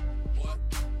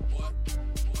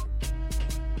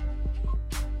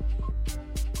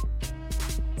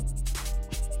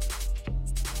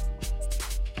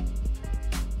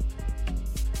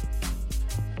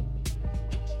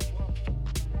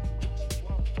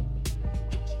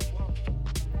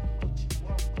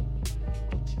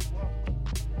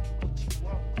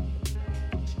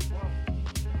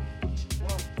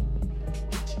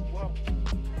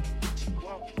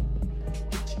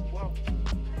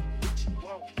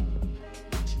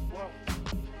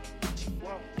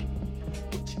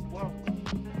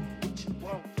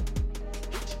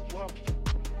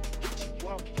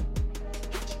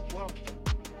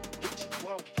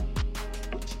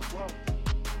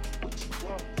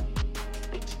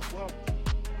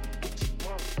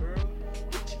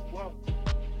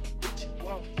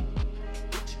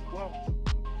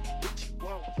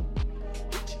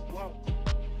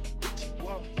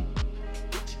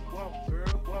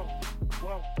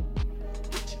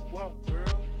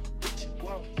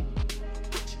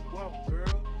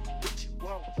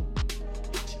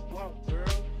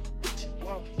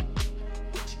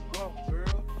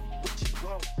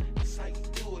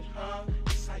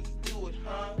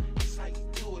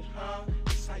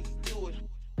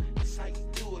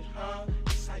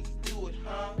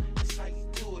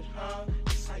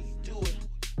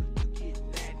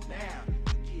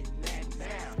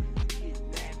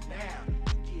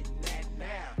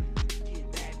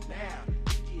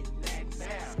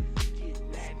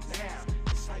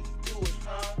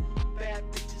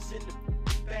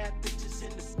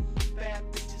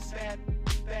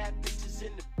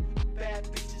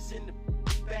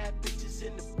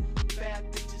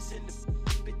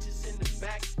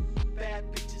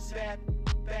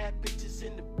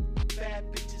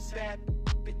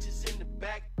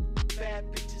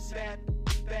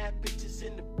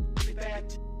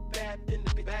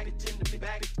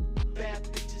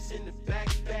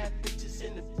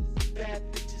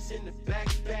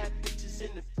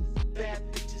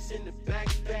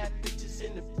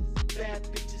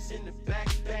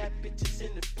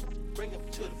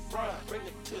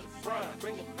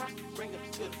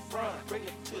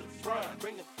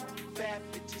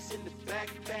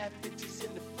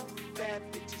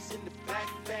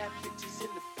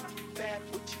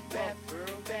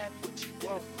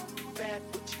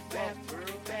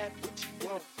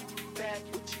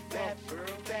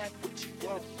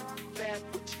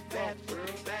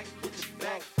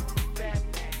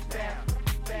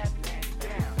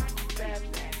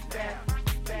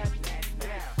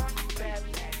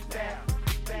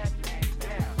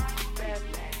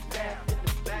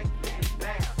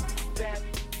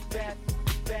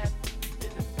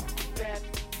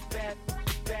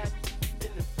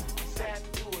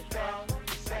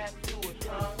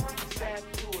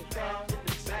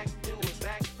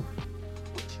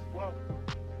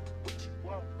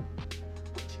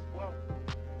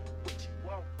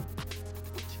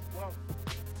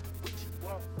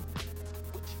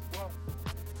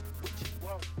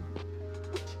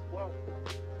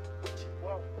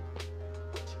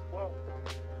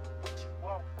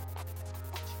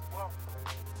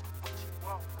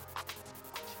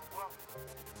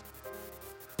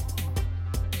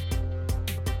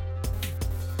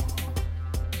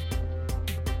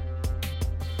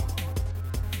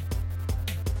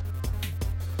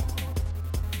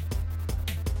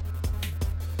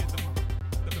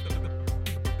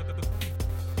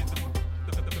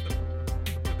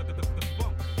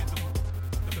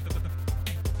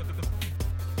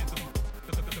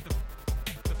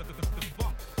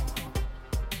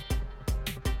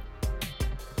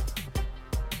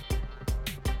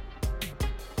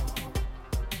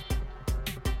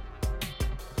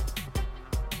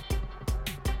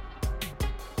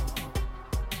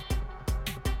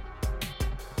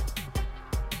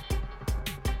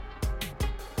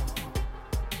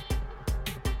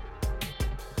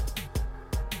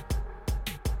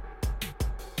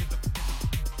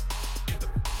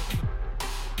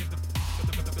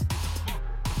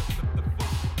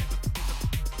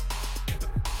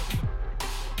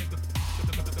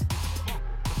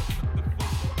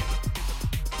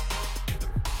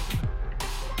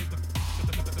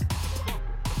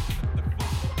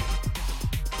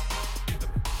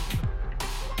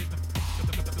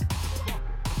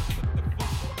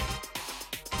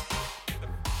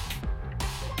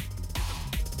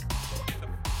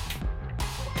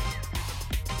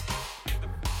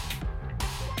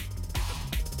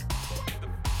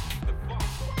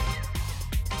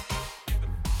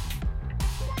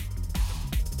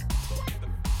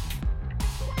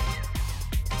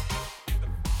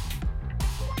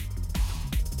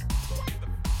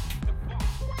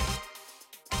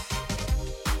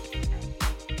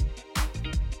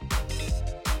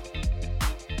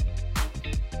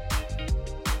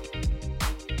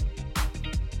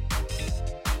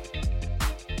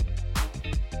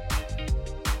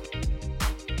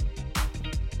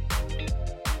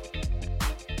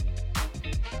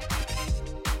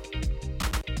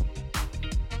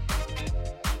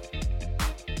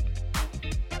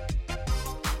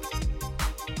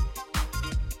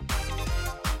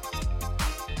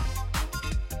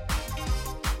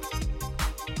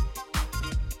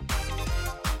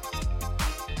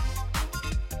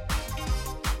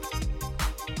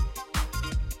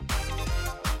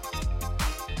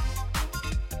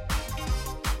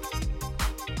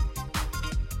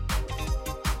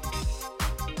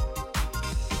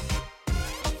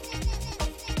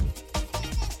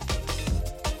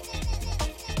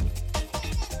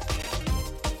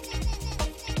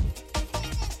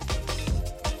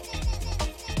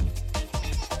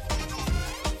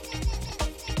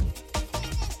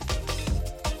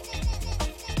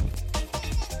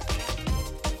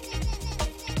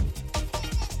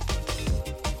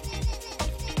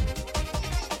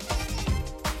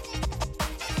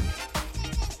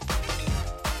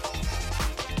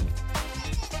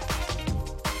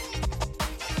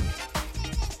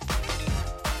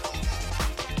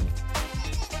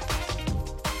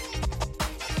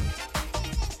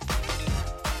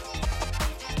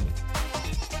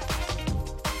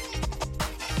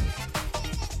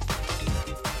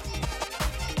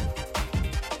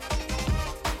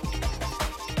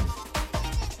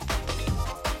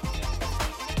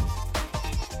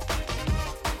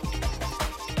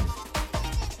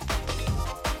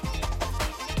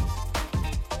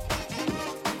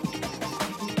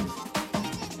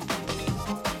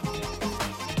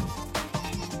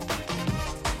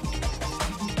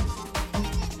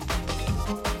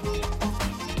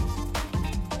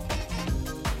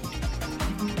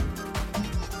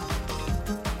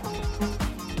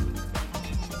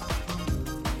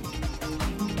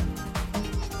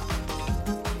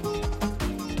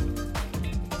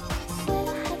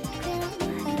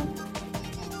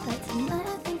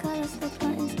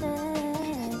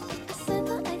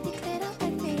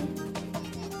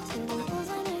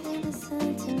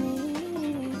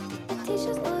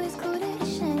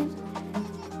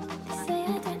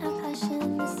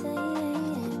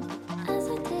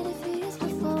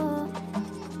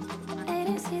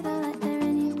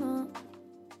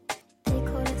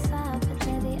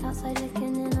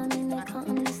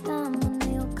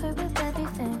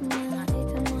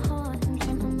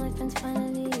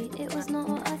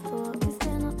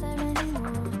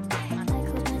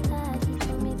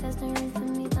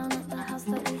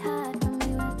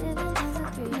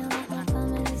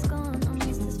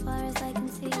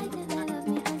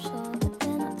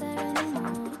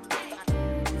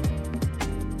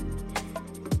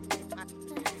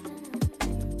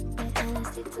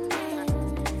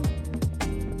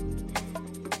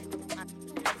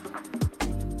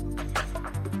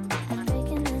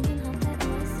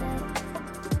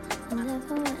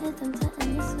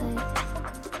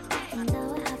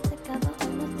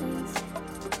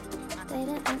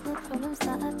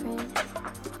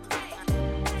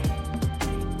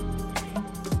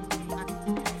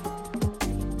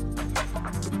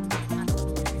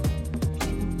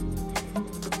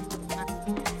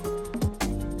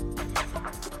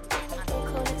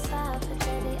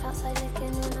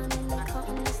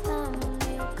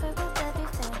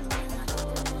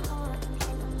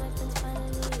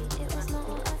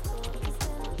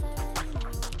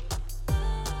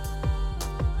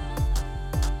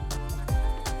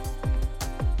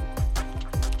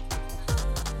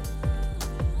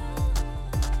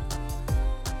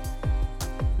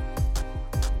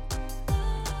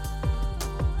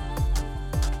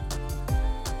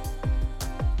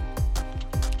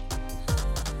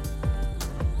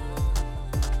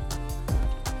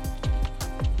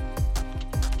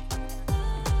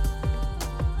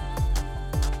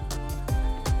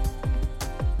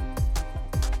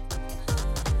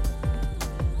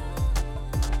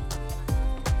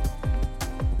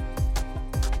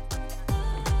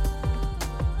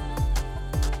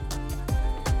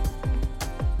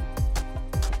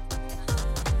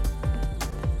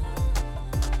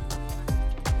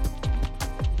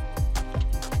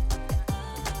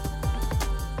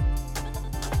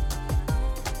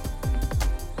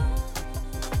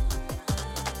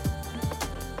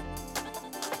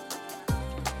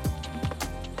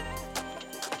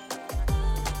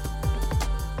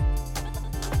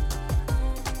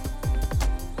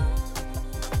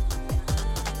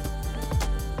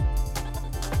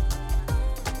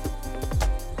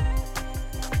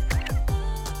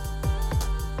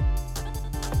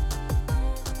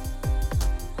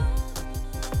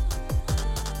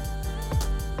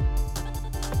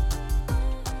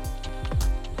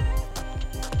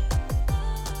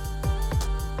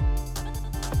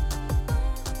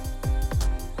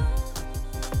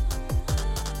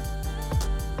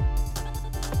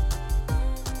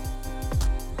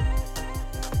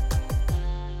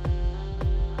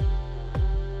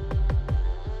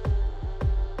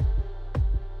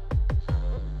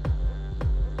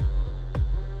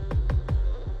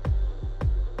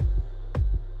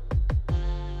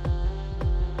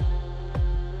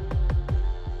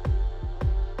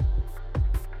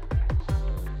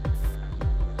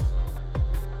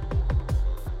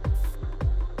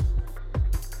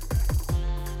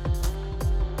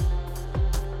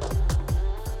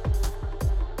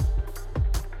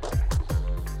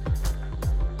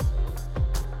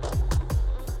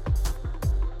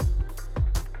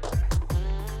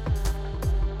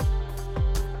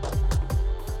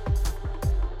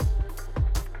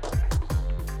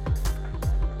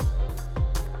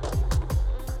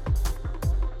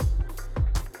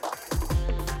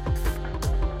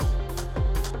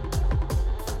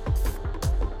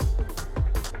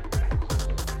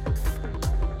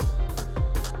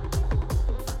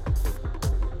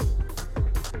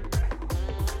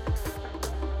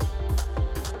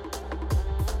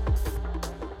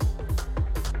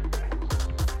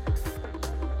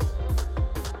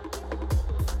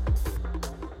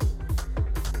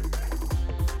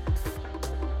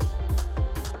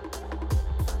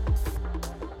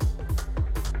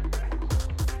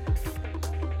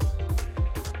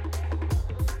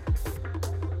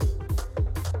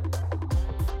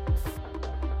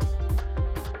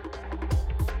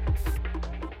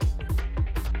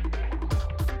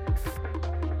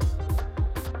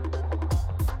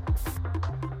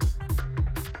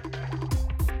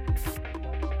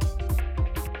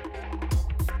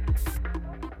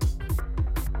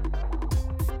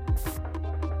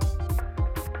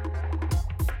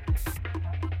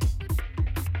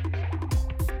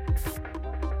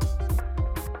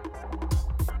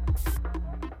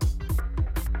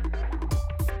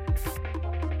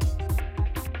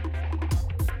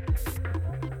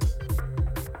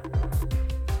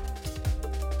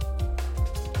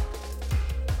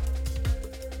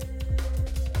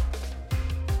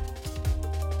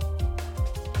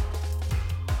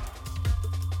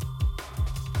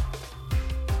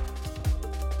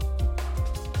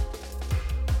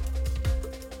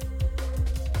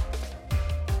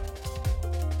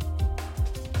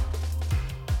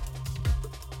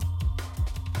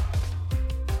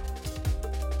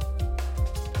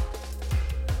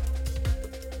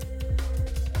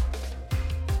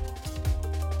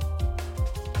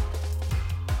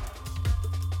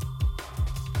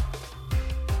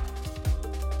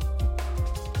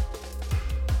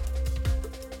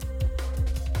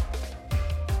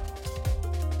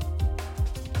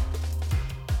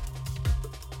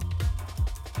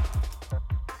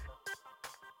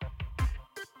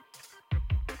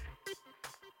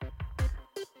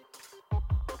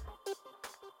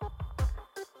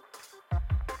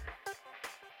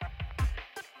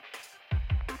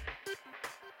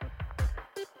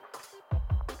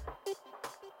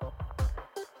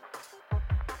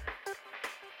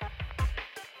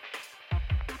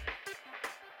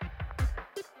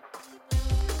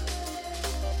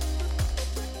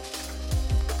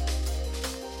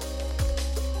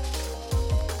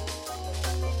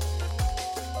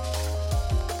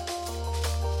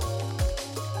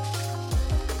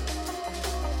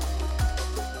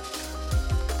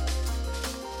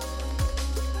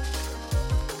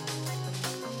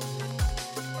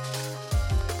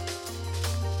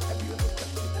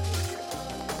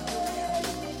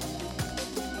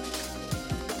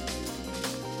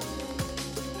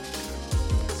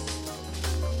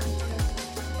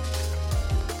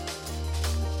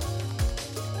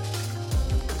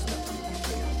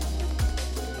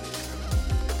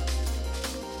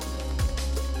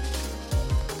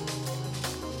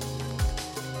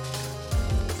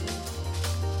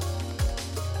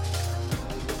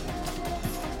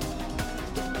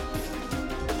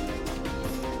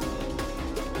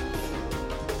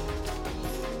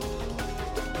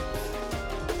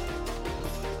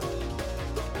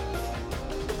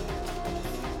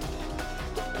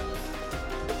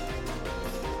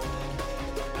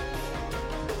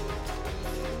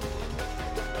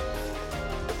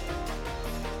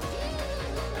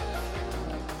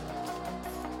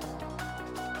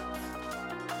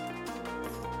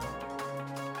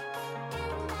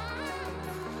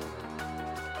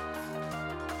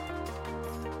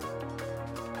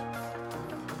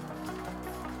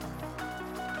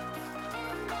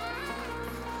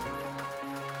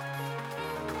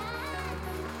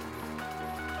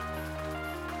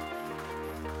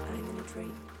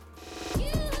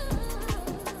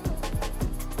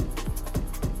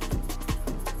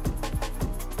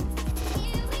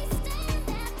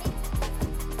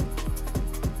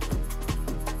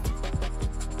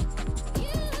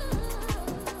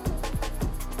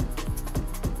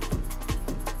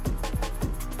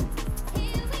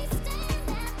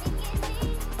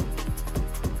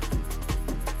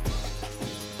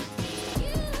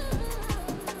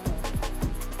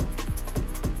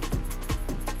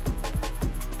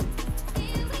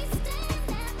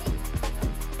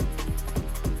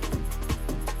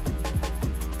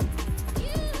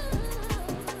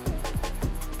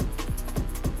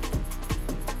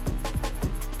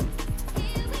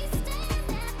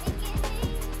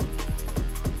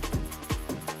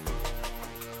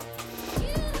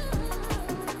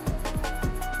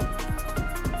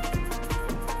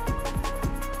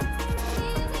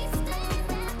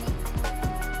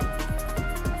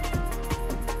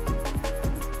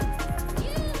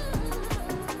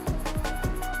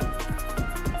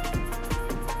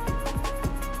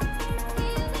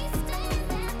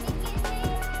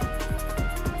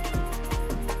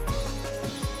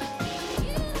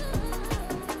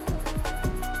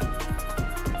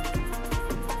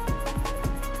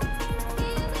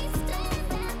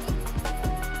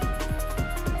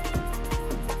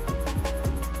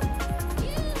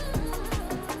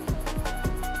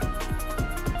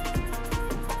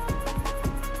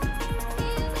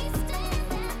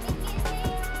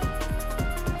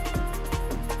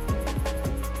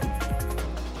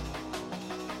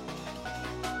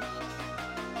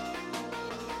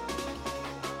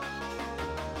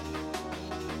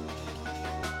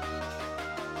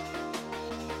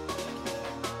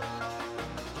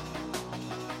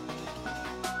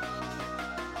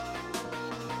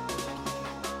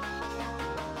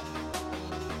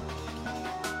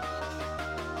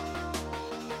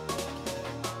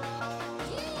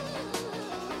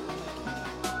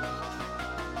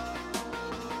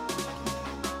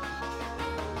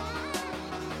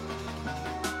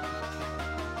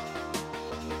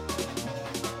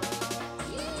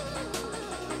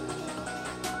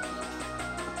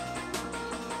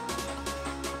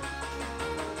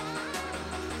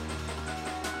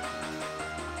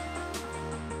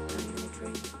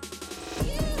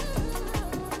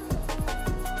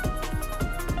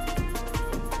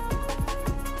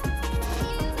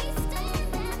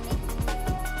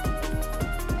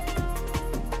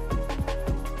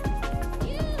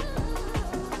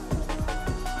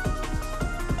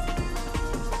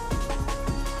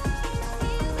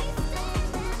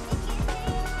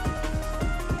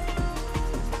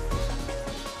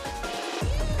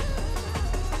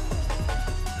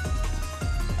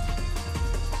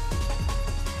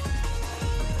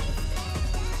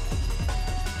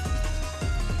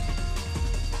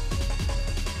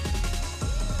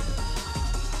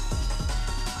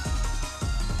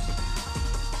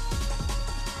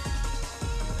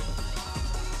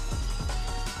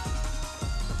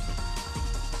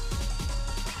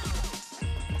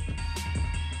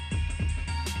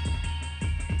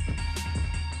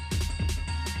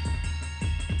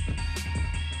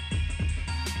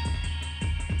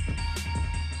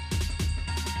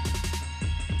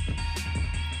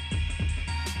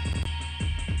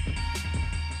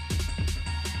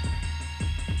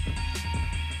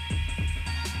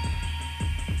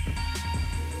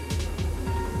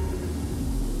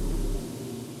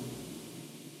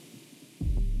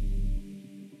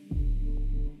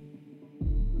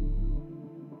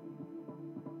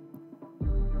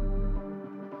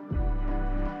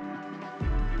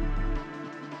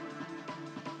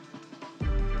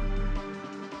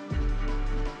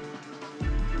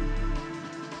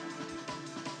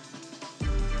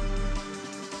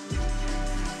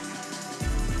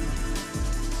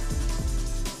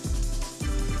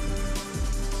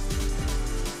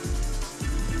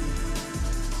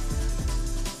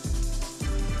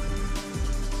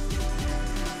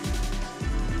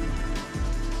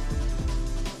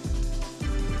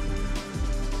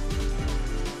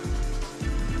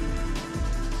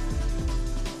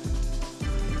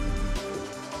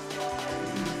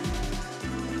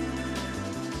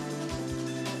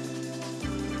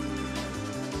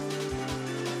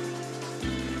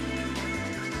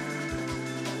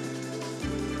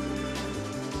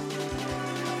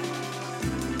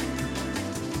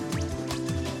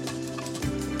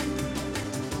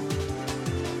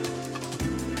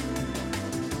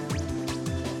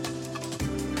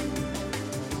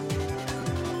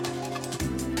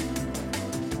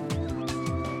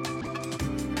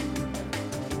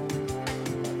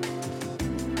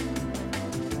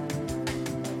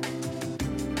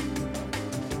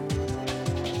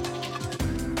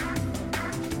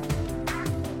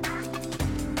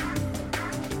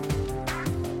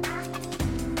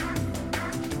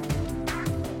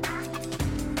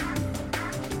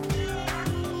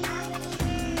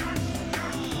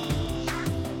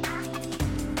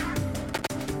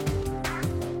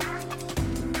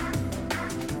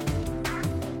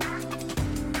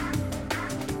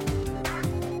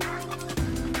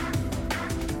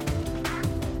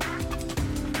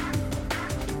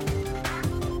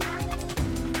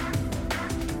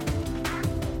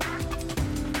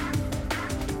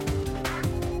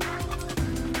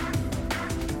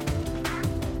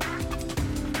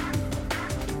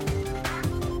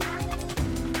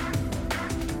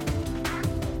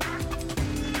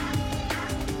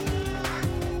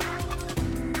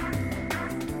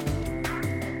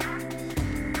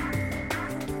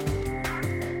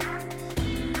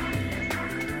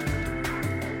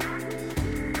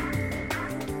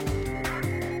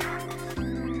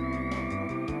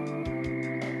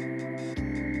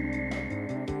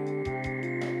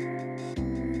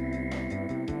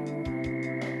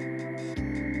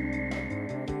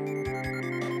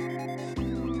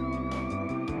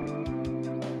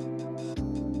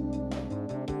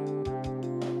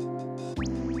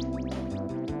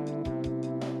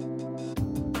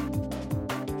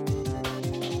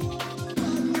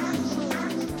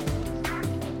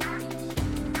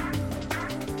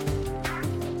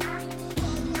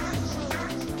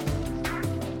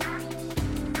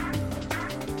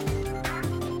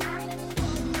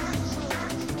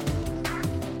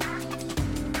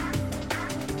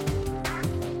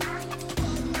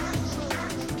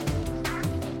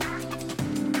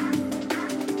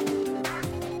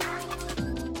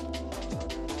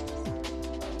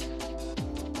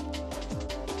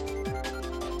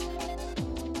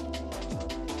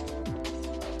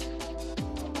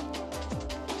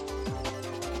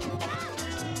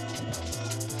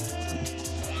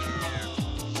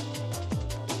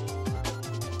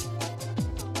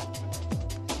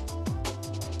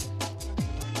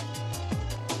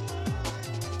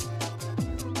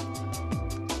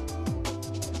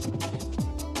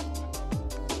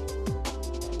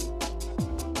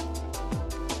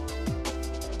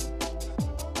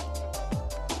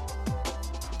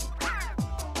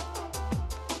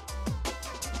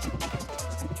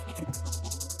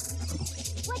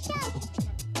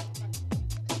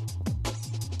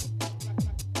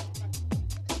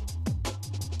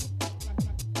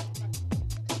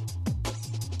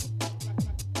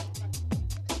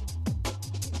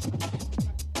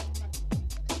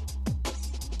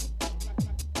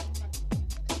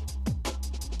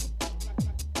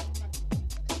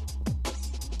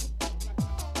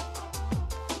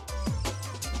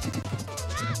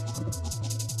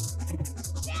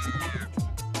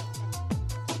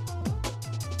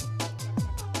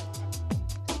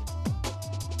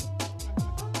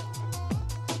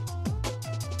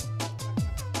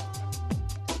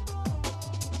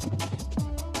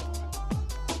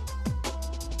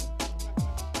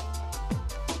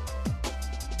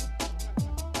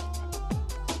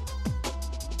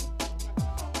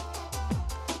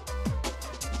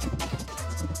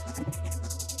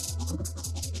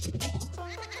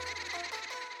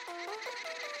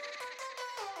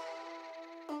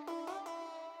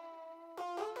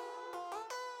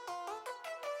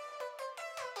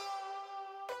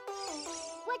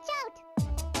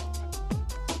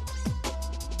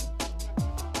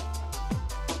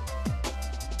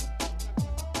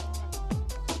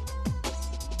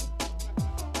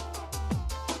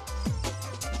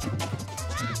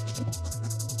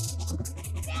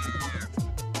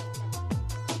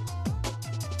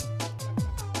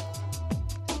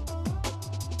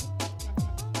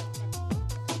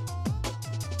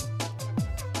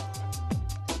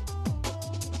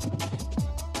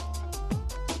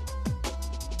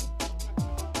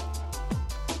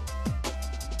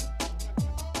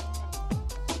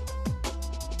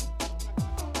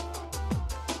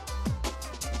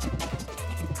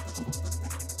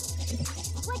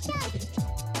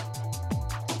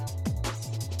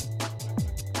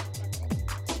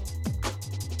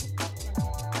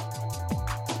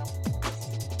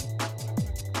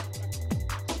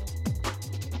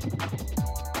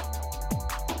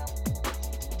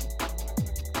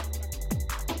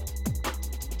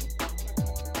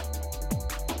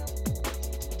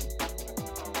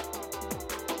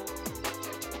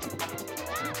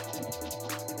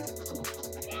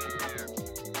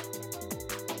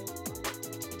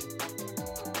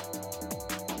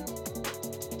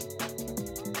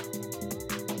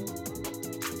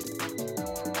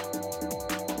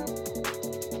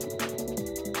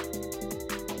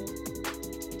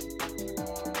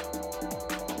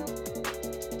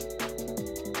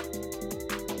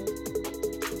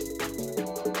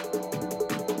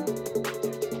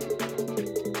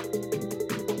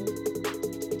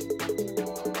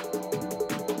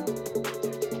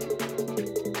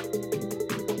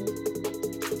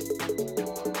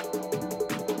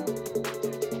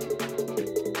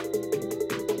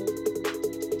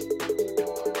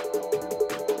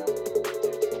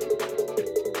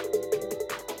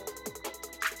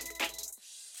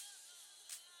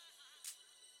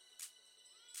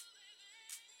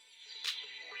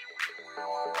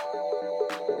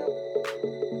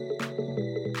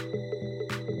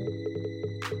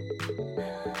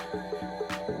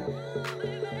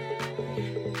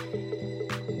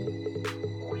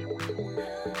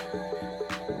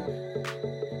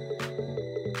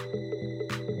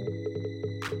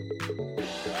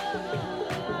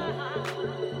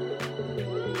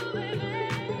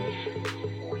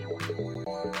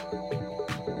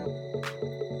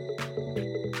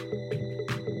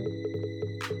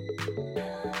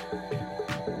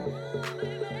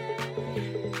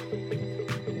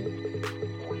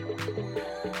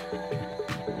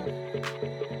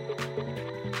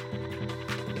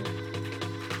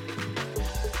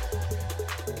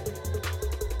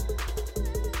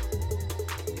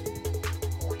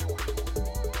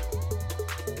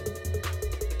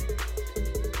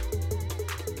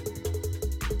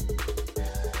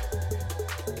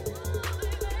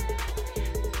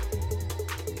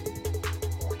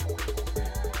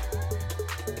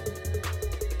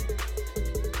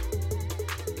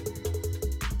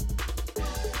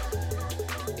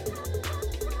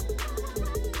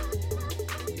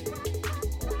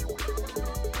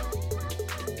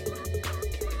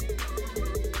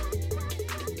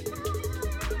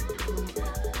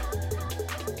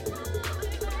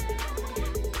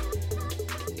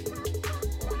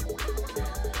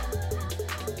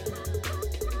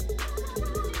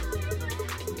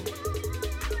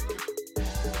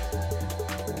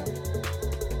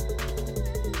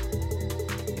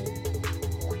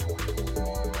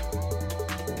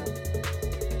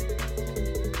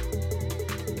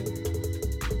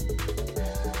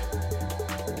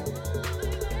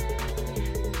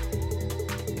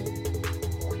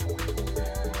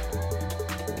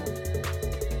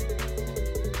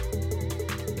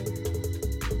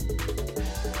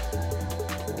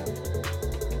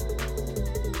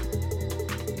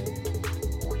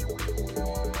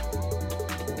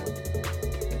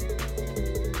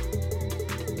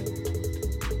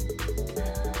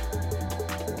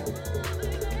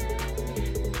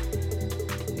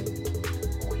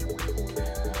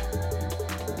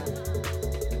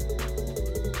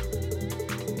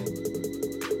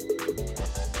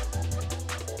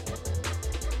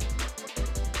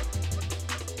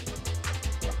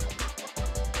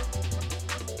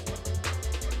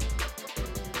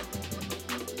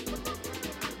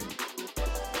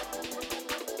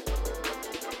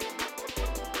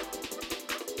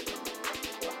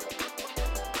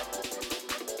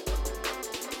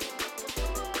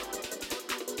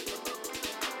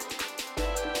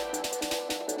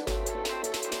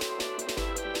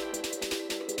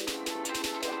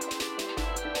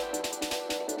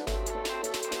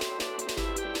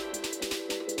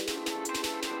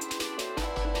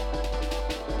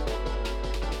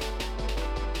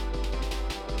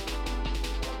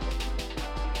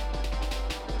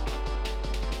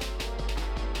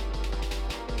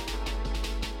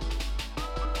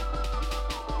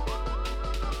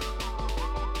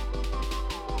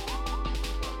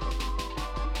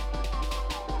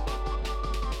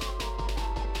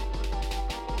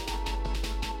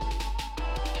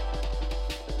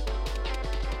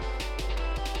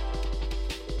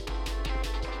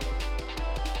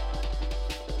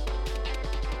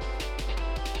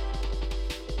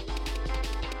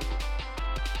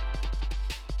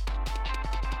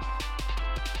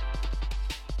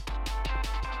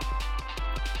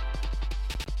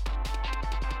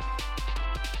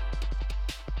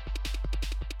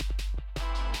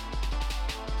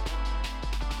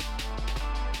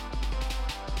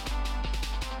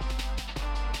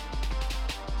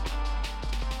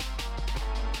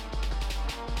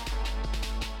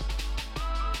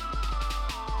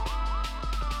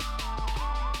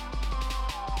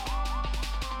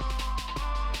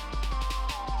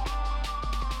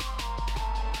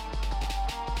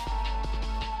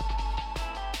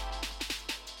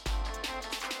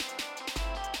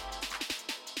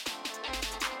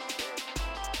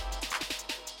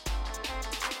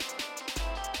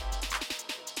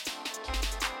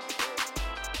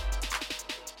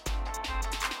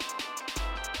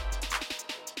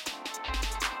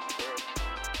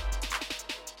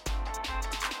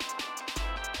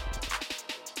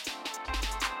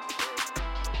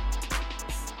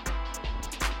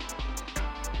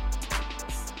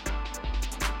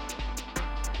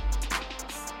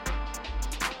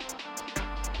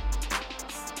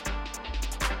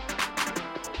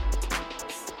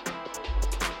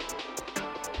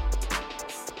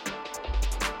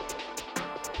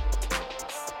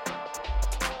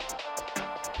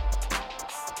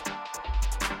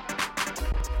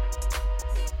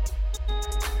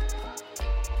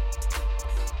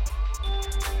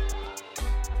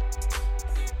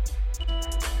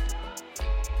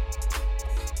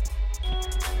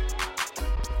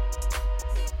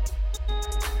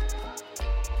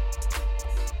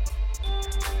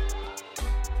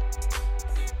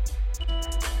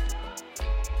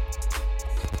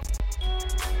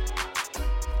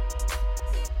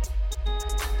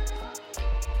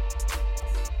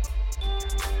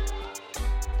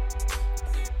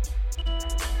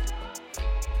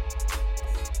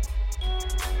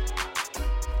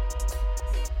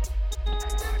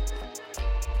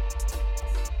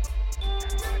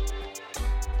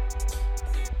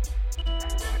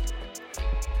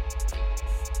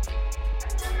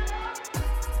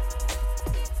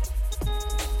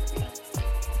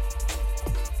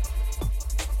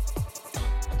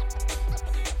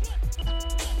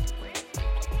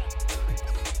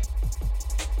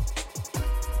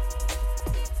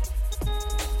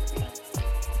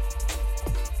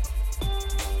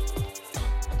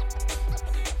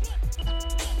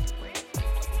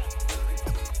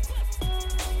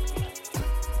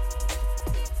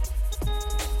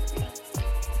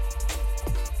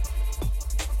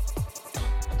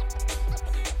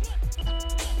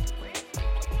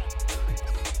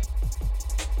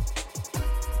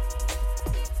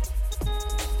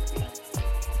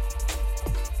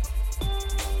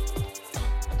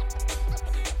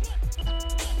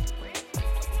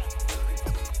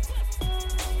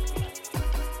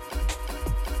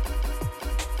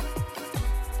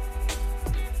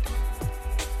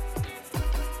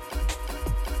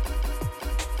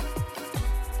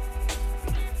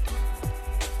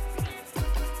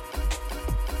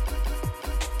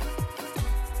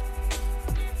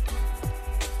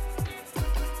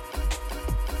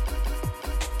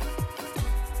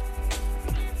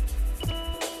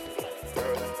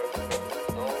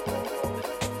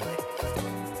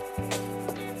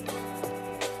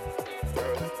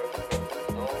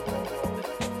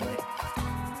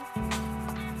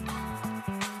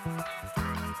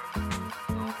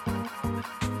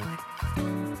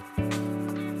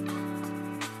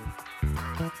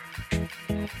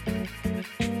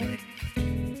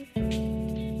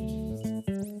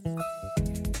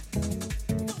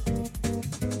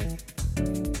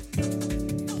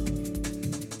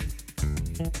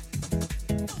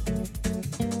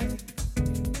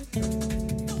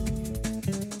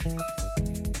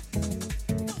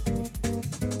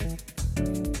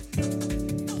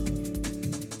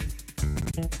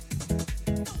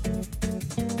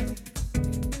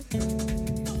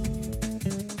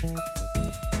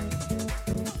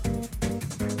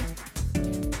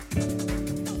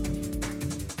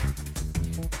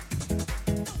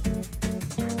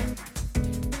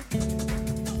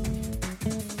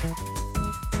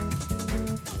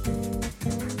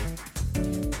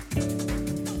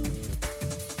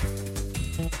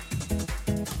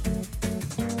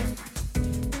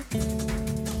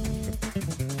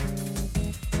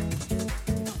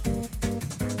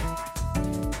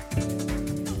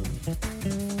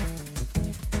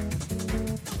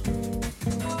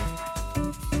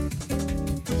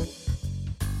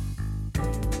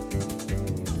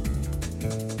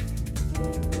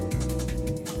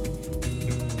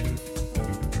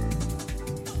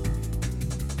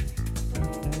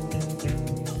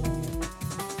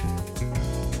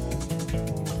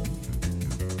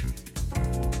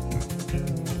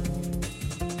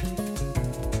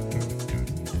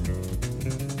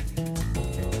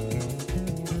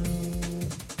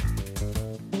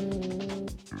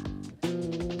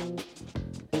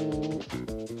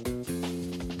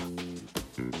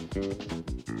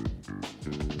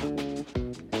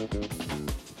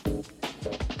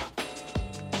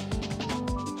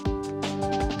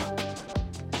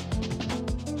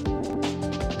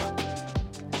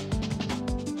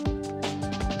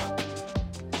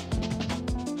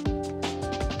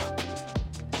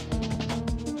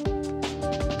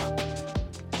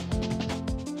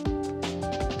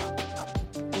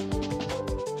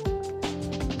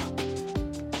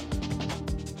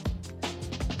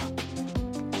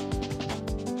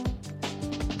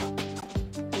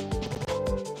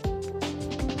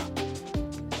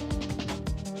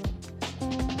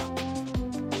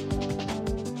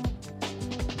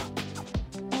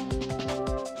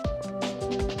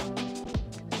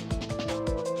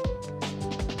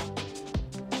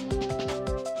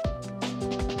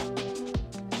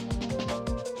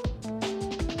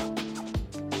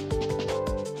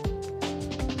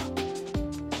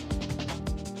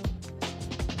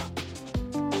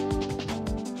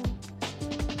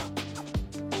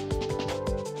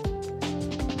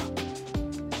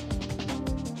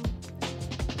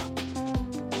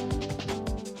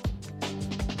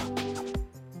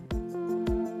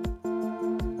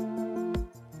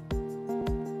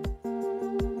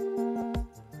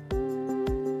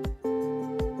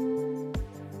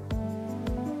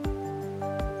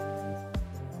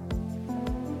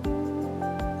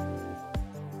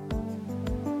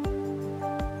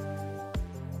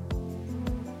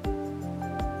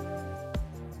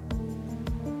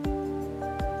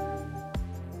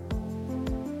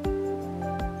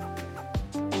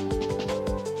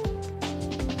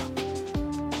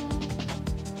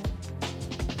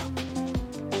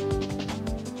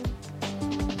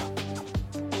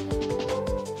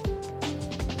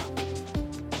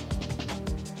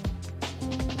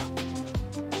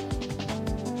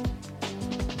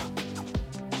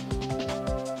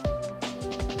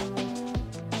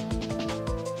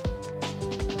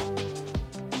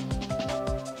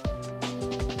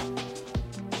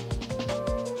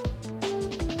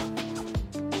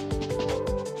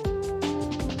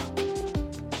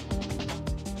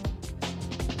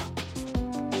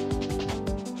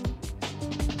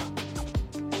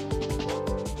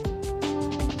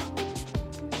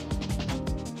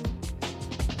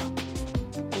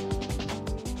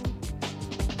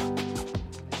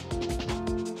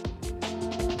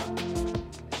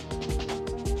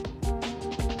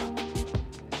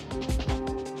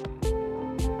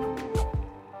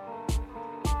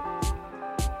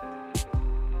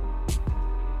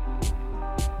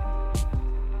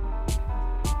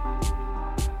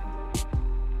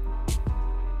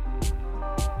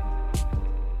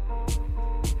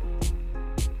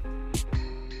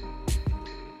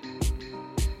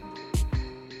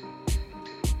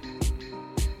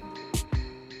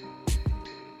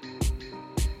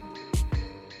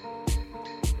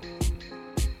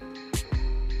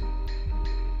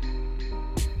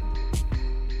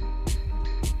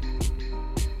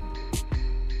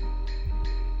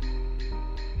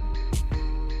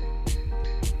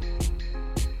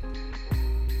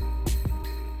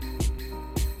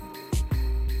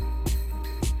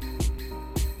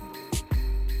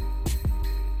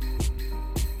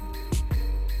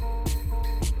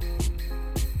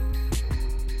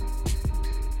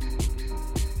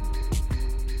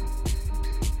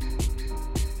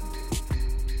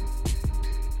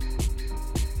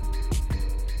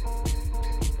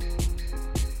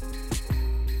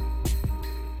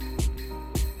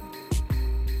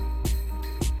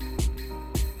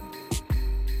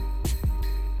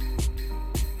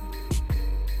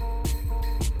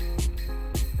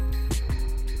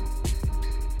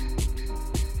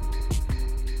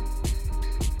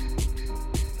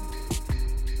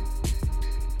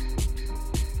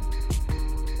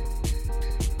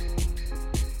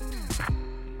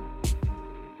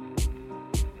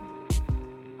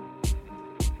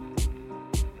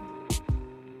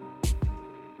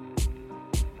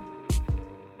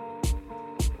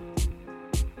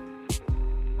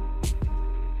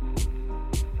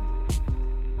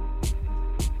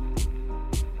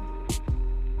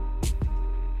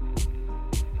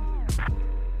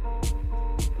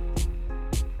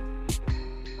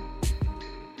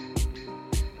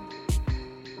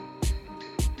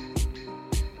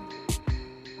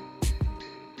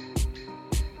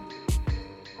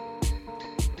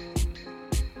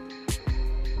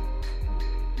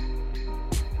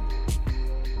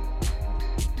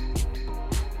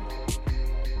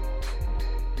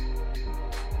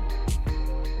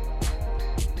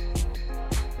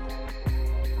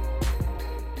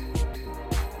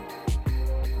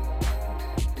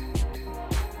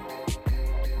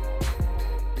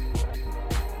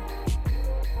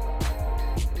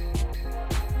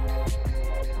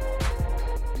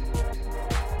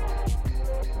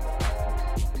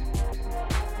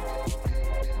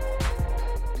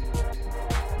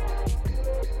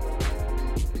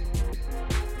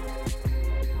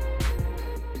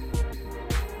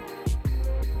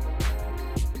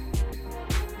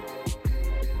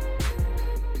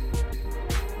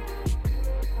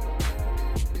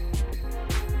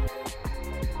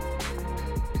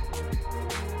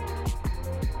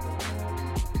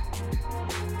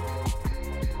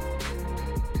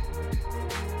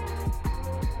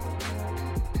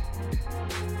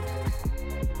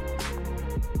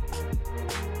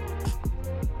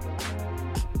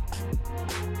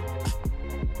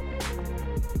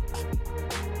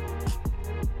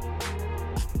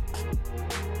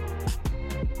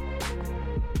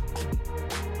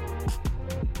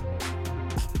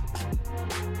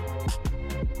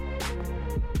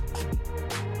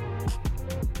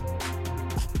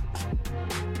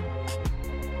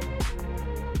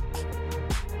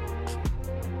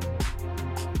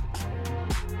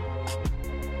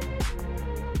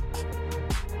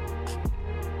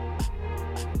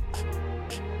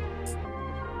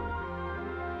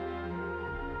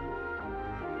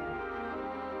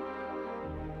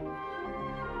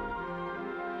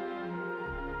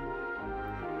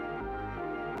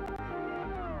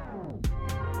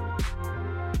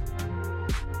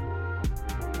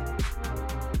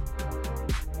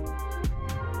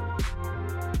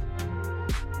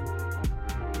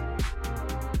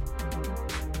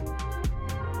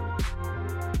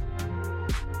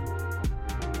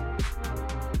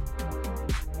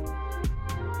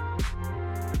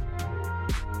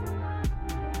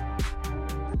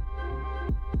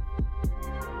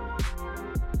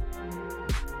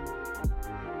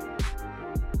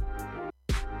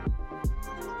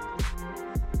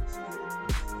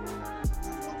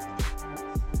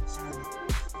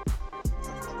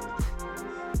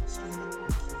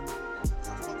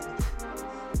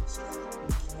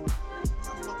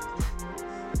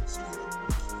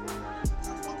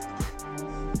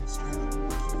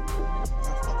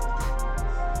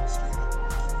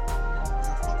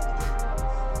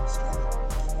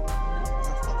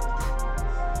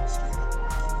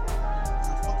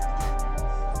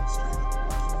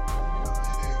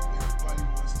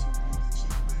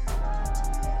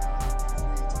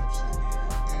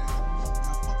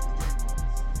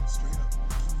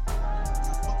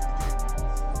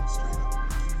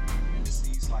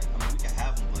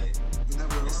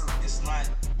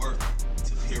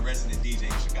resident DJ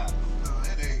in Chicago. No,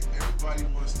 it ain't. Everybody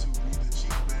wants to be the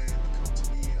cheap man, come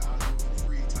to me, I'll do it for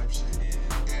free type shit.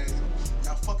 Yeah. And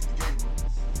y'all fucking the game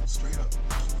up. Straight up.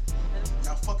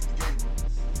 Y'all fucking the game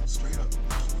up. Straight up.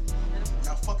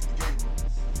 Y'all fucking the game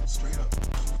up. Straight up.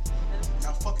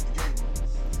 Y'all fucking the game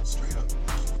up. Straight up.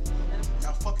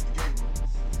 Y'all fucking the game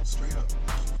up. Straight up.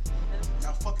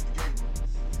 Y'all fucking the game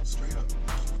up. Straight up.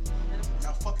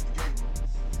 Y'all fucking the game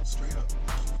up. Straight up.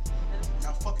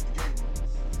 Y'all fucking the game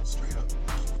up. Straight up.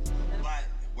 Not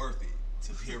worth it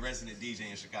to be a resident DJ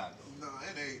in Chicago. No,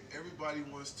 it ain't. Everybody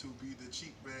wants to be the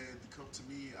cheap man, to come to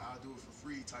me, I'll do it for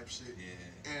free type shit.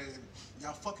 Yeah. And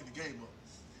y'all fucking the game up.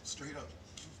 Straight up.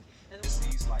 It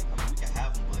seems like, I mean, we can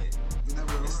have them, but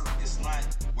it's not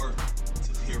worth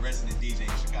it to be a resident DJ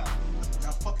in Chicago.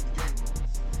 Y'all fucking the game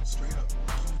up. Straight up.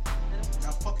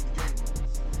 Y'all fucking the game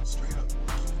up. Straight up.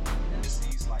 It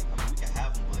seems like, I mean, we can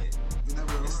have them, but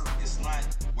it's not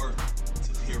worth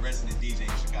it to be a resident DJ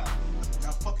in Chicago.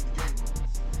 Y'all fucking the game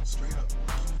up. Straight up.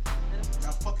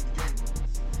 Y'all fucking the game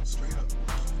up. Straight up.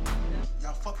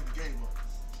 Y'all fucking the game up.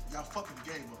 Y'all fucking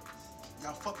the game up.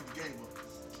 Y'all fucking the game up.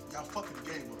 Y'all fucking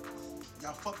the game up.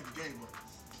 Y'all fucking the game up.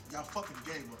 Y'all fucking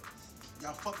the game up.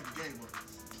 Y'all fucking the game up.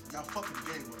 Y'all fucking the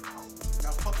game up.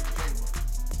 Y'all fucking the game up.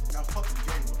 Y'all fucking the game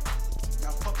up.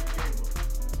 Y'all fucking the game up.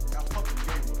 Y'all fucking the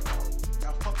game up.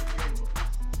 Y'all fucking the game up.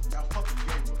 Y'all fucking the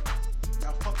game up.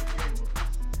 Y'all fucking the game up.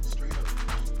 Straight up.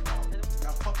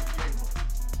 Y'all fucking the game up.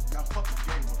 Y'all fucking the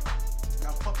game up.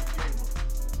 Y'all fucking the game up.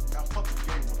 Y'all fucking the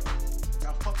game up.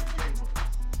 Y'all fucking the game up.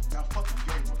 Y'all fucking the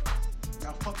game up.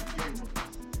 Y'all fucking the game up.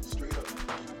 Straight up.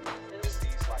 It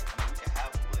seems like, I mean, we can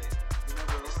have them, but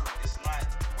it's not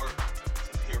worth it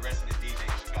to be a resident DJ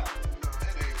in Chicago. No,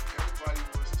 it ain't. Everybody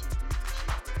wants to be the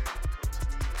cheap man, come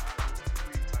to me, I'll do it for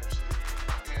free type shit.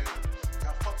 And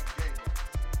y'all fucking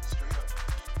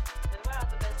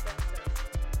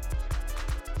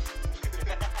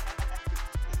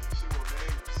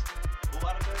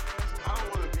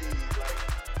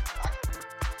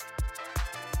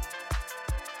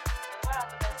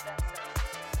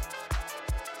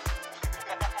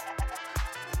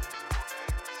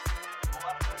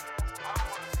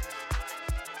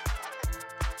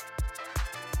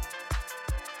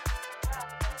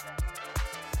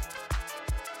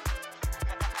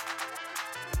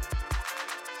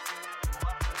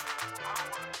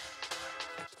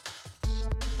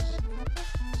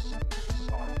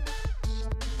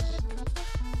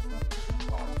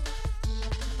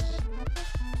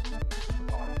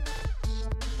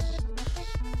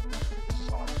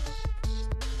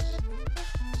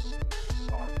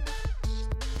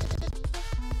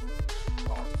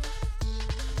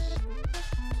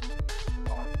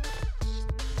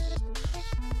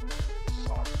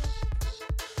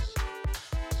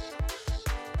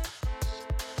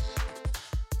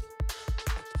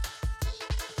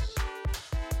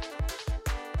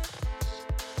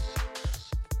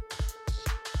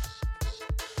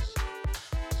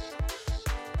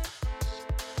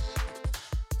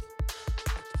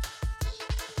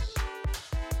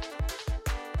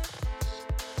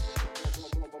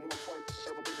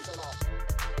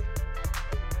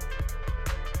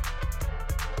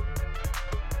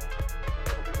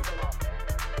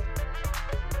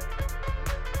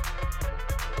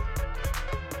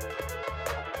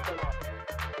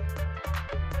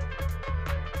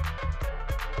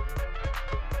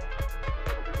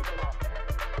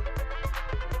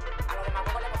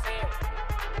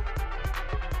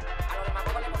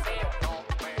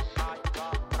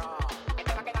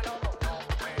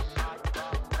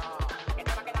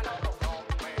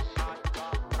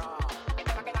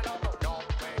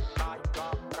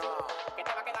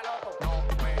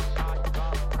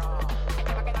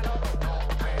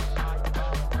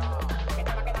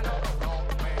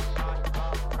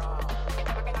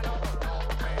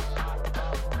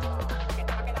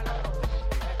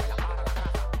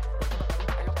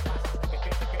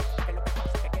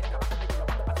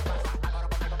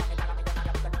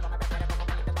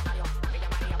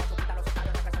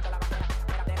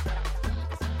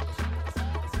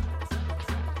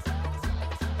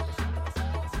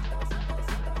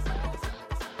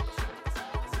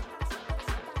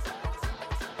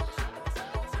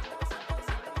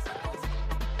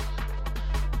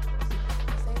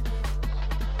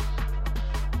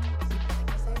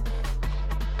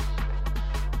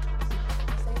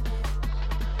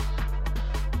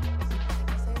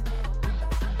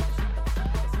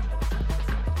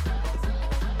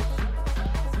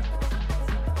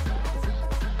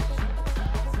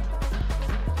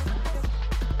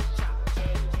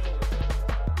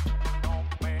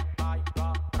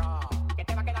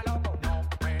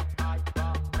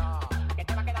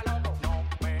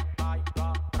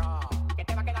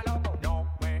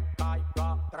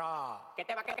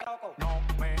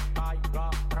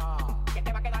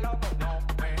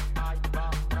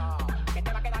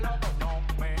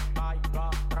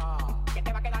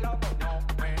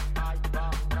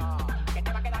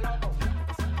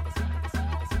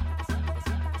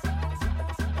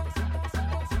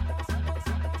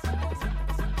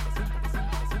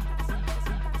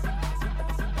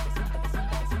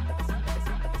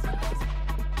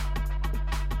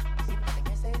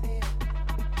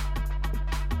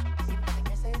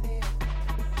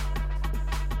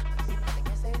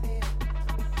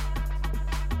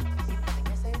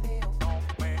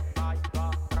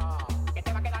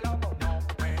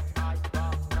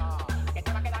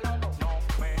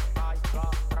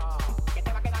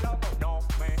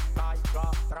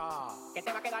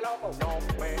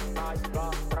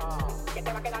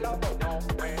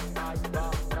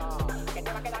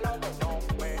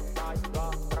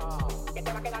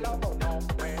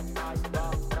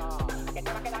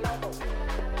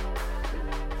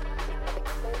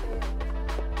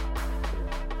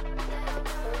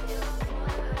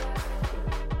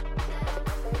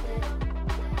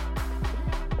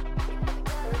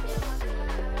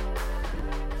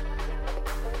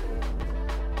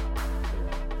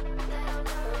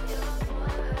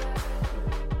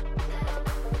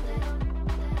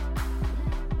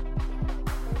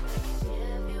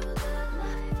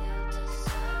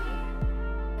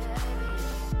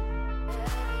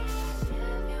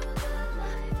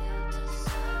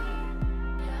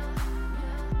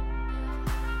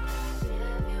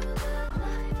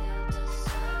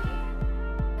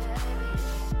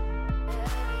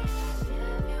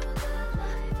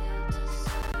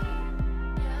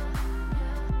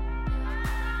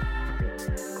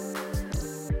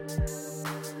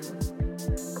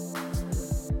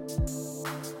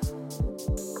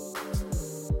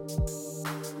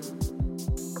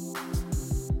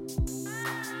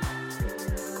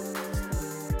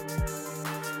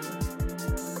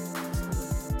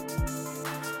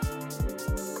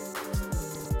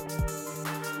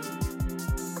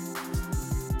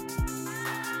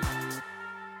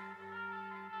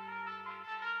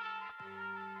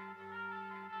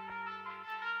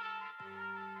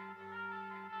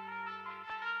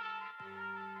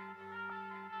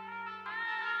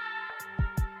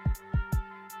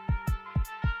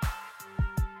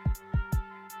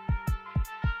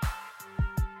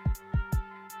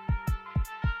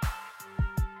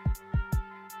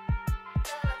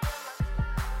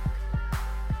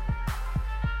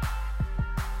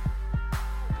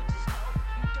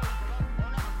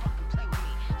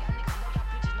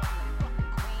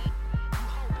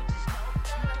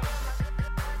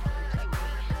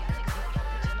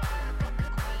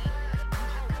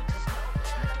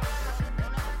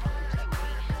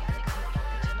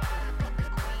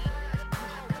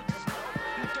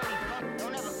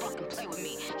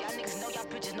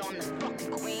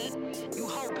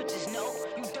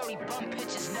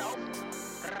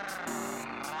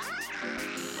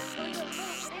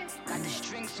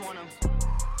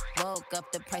Woke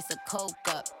up, the price of coke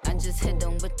up. I just hit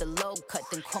them with the low cut,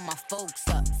 then call my folks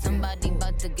up. Somebody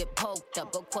about to get poked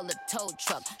up, go call a tow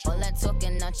truck. All that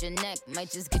talking out your neck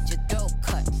might just get your throat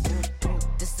cut.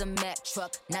 This a Mack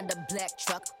truck, not a black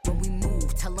truck. When we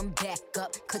move, tell them back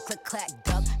up. Click, click, clack,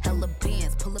 duck. Hella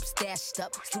bands, pull up, stashed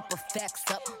up. Super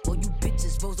facts up. All you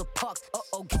bitches, Rosa Parks.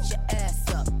 Uh-oh, get your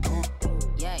ass up.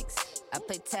 Yikes, I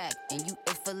play tag and you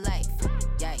it for life.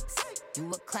 Yikes, you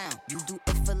a clown, you do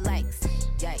it for likes.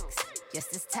 Yikes, yes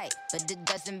it's tight, but it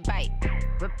doesn't bite.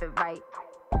 Rip it right,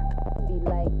 be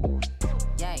like.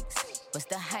 Yikes, what's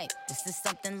the hype? This is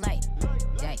something light.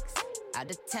 Yikes,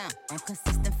 out of town on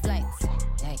consistent flights.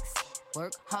 Yikes,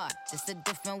 work hard, just a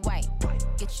different white.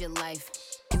 Get your life,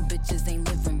 you bitches ain't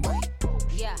living right.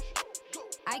 Yeah,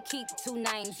 I keep 2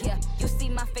 9s here. You see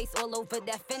my face all over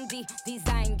that Fendi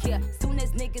design gear. Soon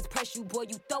as niggas press you, boy,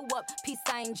 you throw up peace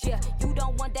signs, yeah. You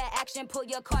don't want that action, pull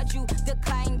your card, you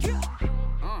decline, yeah.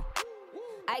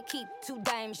 I keep 2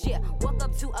 dimes, yeah. Walk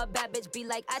up to a bad bitch, be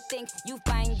like, I think you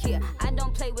fine, yeah. I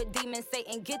don't play with demons,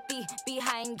 Satan, get thee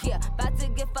behind, yeah. About to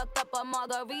get fucked up a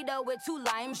margarita with 2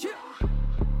 limes, yeah.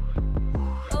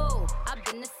 Oh, I've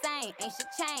been the same, ain't shit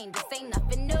changed, this ain't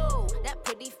nothing new. That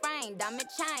pretty frame, diamond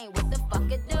chain, what the fuck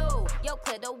it do? Yo,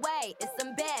 clear the way, it's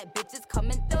some bad bitches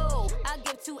coming through. I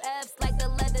give 2 F's like the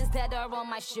letters that are on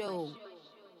my shoe.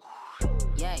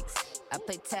 Yikes, I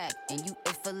play tag and you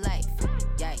it for life.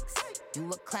 Yikes, you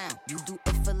a clown, you do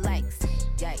it for likes.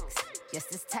 Yikes, yes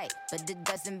it's tight, but it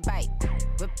doesn't bite.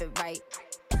 Rip it right,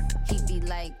 he be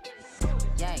like.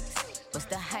 Yikes, what's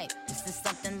the hype? This is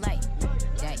something light.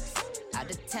 Yikes, out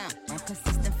of town on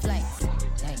consistent flights.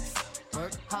 Yikes,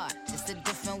 work hard, it's a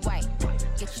different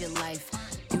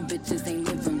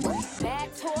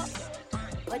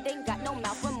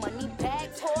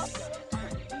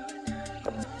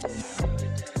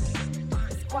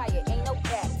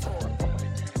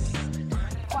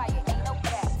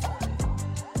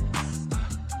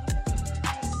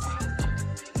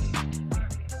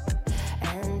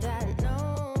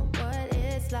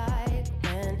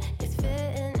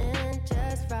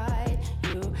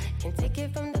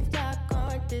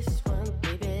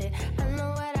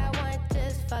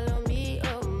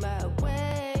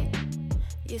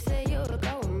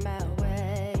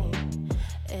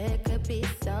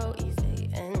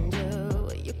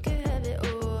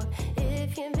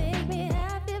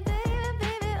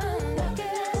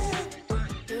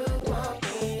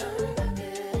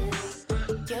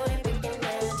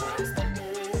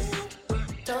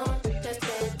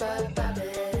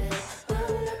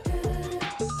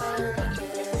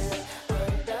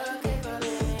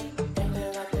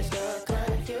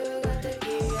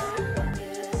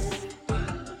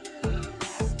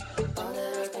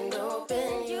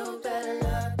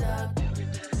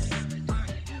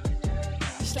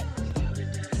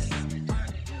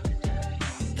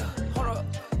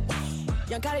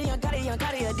Young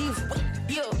Gotti, a diva.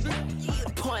 Yeah,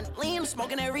 pouring lean,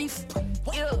 smoking that reef.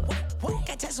 Yeah,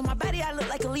 got tats on my body, I look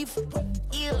like a leaf.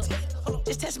 Yeah,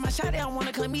 just testing my shot, I don't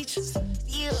wanna come meet you.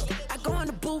 Yeah, I go in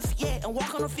the booth, yeah, and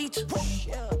walk on the features.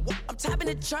 Yeah, I'm topping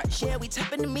the charts, yeah, we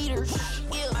topping the meters.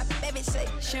 Yeah, my baby say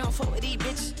she don't fuck with these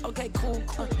bitches. Okay, cool.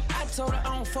 I told her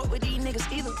I don't fuck with these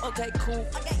niggas either. Okay, cool.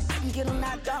 I can get them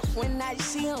knocked off when I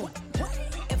see them.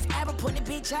 If I ever put the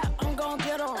bitch out, I'm gon'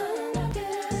 get them.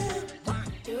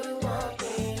 You want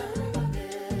me,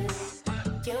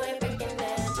 you ain't breaking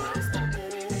that, just stop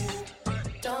it.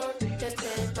 Don't just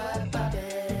live by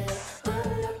it.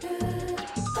 Unlock it,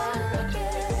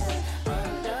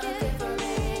 unlock it for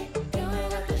me. You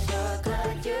ain't got the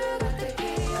shortcut, you got the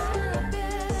key. Unlock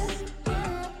it.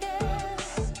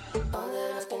 All the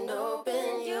doors can open,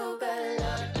 you better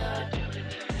lock it.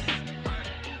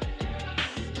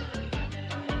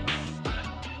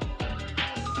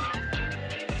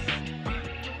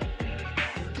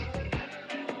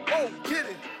 Oh, get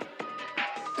it.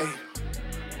 Hey,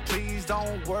 please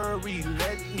don't worry,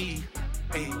 let me.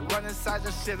 Hey, run inside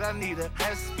your shit, I need an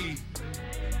SB.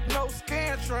 No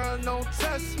scantron, don't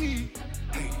test me.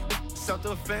 Hey,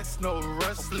 self-defense, no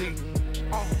wrestling.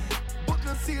 Book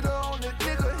a seater on the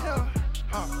nigga here.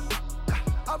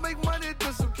 I make money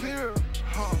disappear.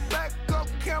 Back up,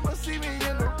 camera, see me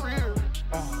in the rear.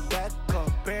 Back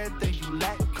up, everything you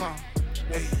lack,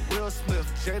 Hey, Will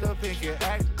Smith, Jada Pinkett,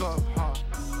 act up,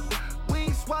 We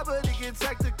ain't swap, but it get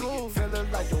tactical.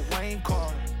 Feeling like the Wayne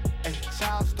card. Hey,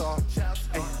 child star.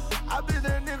 Hey, I been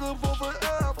that nigga for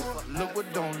forever. Look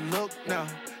what don't look now.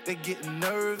 They getting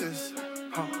nervous.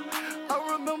 I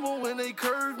remember when they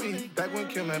curved me. Back when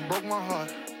Kim had broke my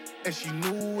heart. And she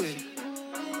knew it.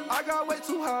 I got way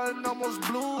too high and almost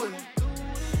blew it.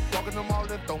 Walking the mall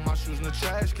and throw my shoes in the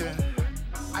trash can.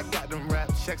 I got them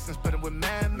rap checks and spent it with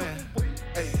man.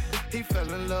 Hey, he fell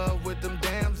in love with them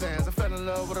damn Zans. I fell in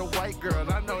love with a white girl.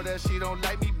 I know that she don't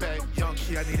like me back. Young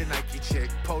kid, I need a Nike chick.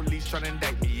 Police tryna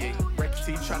indict me, yeah. Records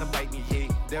teeth tryna bite me, yeah.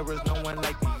 There is no one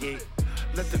like me, yeah.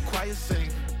 Let the choir sing.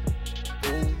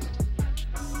 Ooh,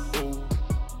 ooh,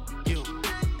 you,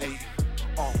 hey.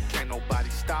 Oh, can't nobody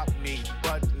stop me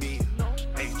but me.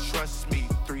 Hey, trust me,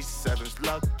 3-7's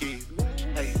lucky.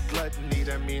 Hey, gluttony,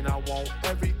 that mean I want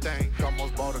everything.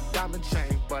 Almost bought a diamond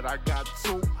chain, but I got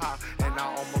too high. And I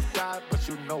almost died, but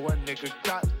you know a nigga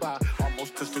got by.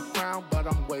 Almost touched the ground, but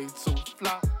I'm way too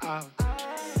fly.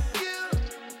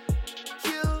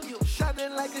 You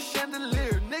shining like a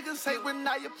chandelier. Niggas hate when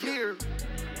I appear.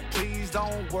 Please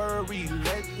don't worry,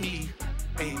 let me.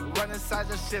 Hey, run inside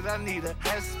your shit, I need an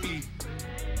SB.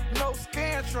 No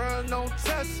scantron, don't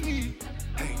test me.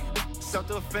 Hey,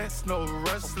 self-defense, no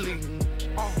wrestling.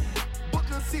 Book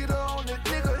a seater on the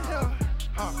nigga here.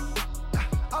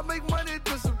 I make money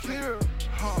disappear.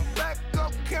 Back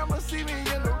up, camera, see me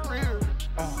in the rear.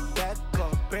 Back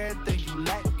up, everything you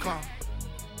lack,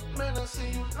 Man, I see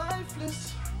you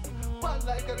lifeless. Why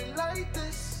like I like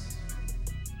this?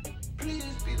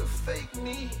 Please be the fake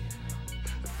me.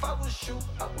 If I was you,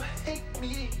 I would hate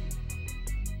me.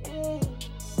 Ooh.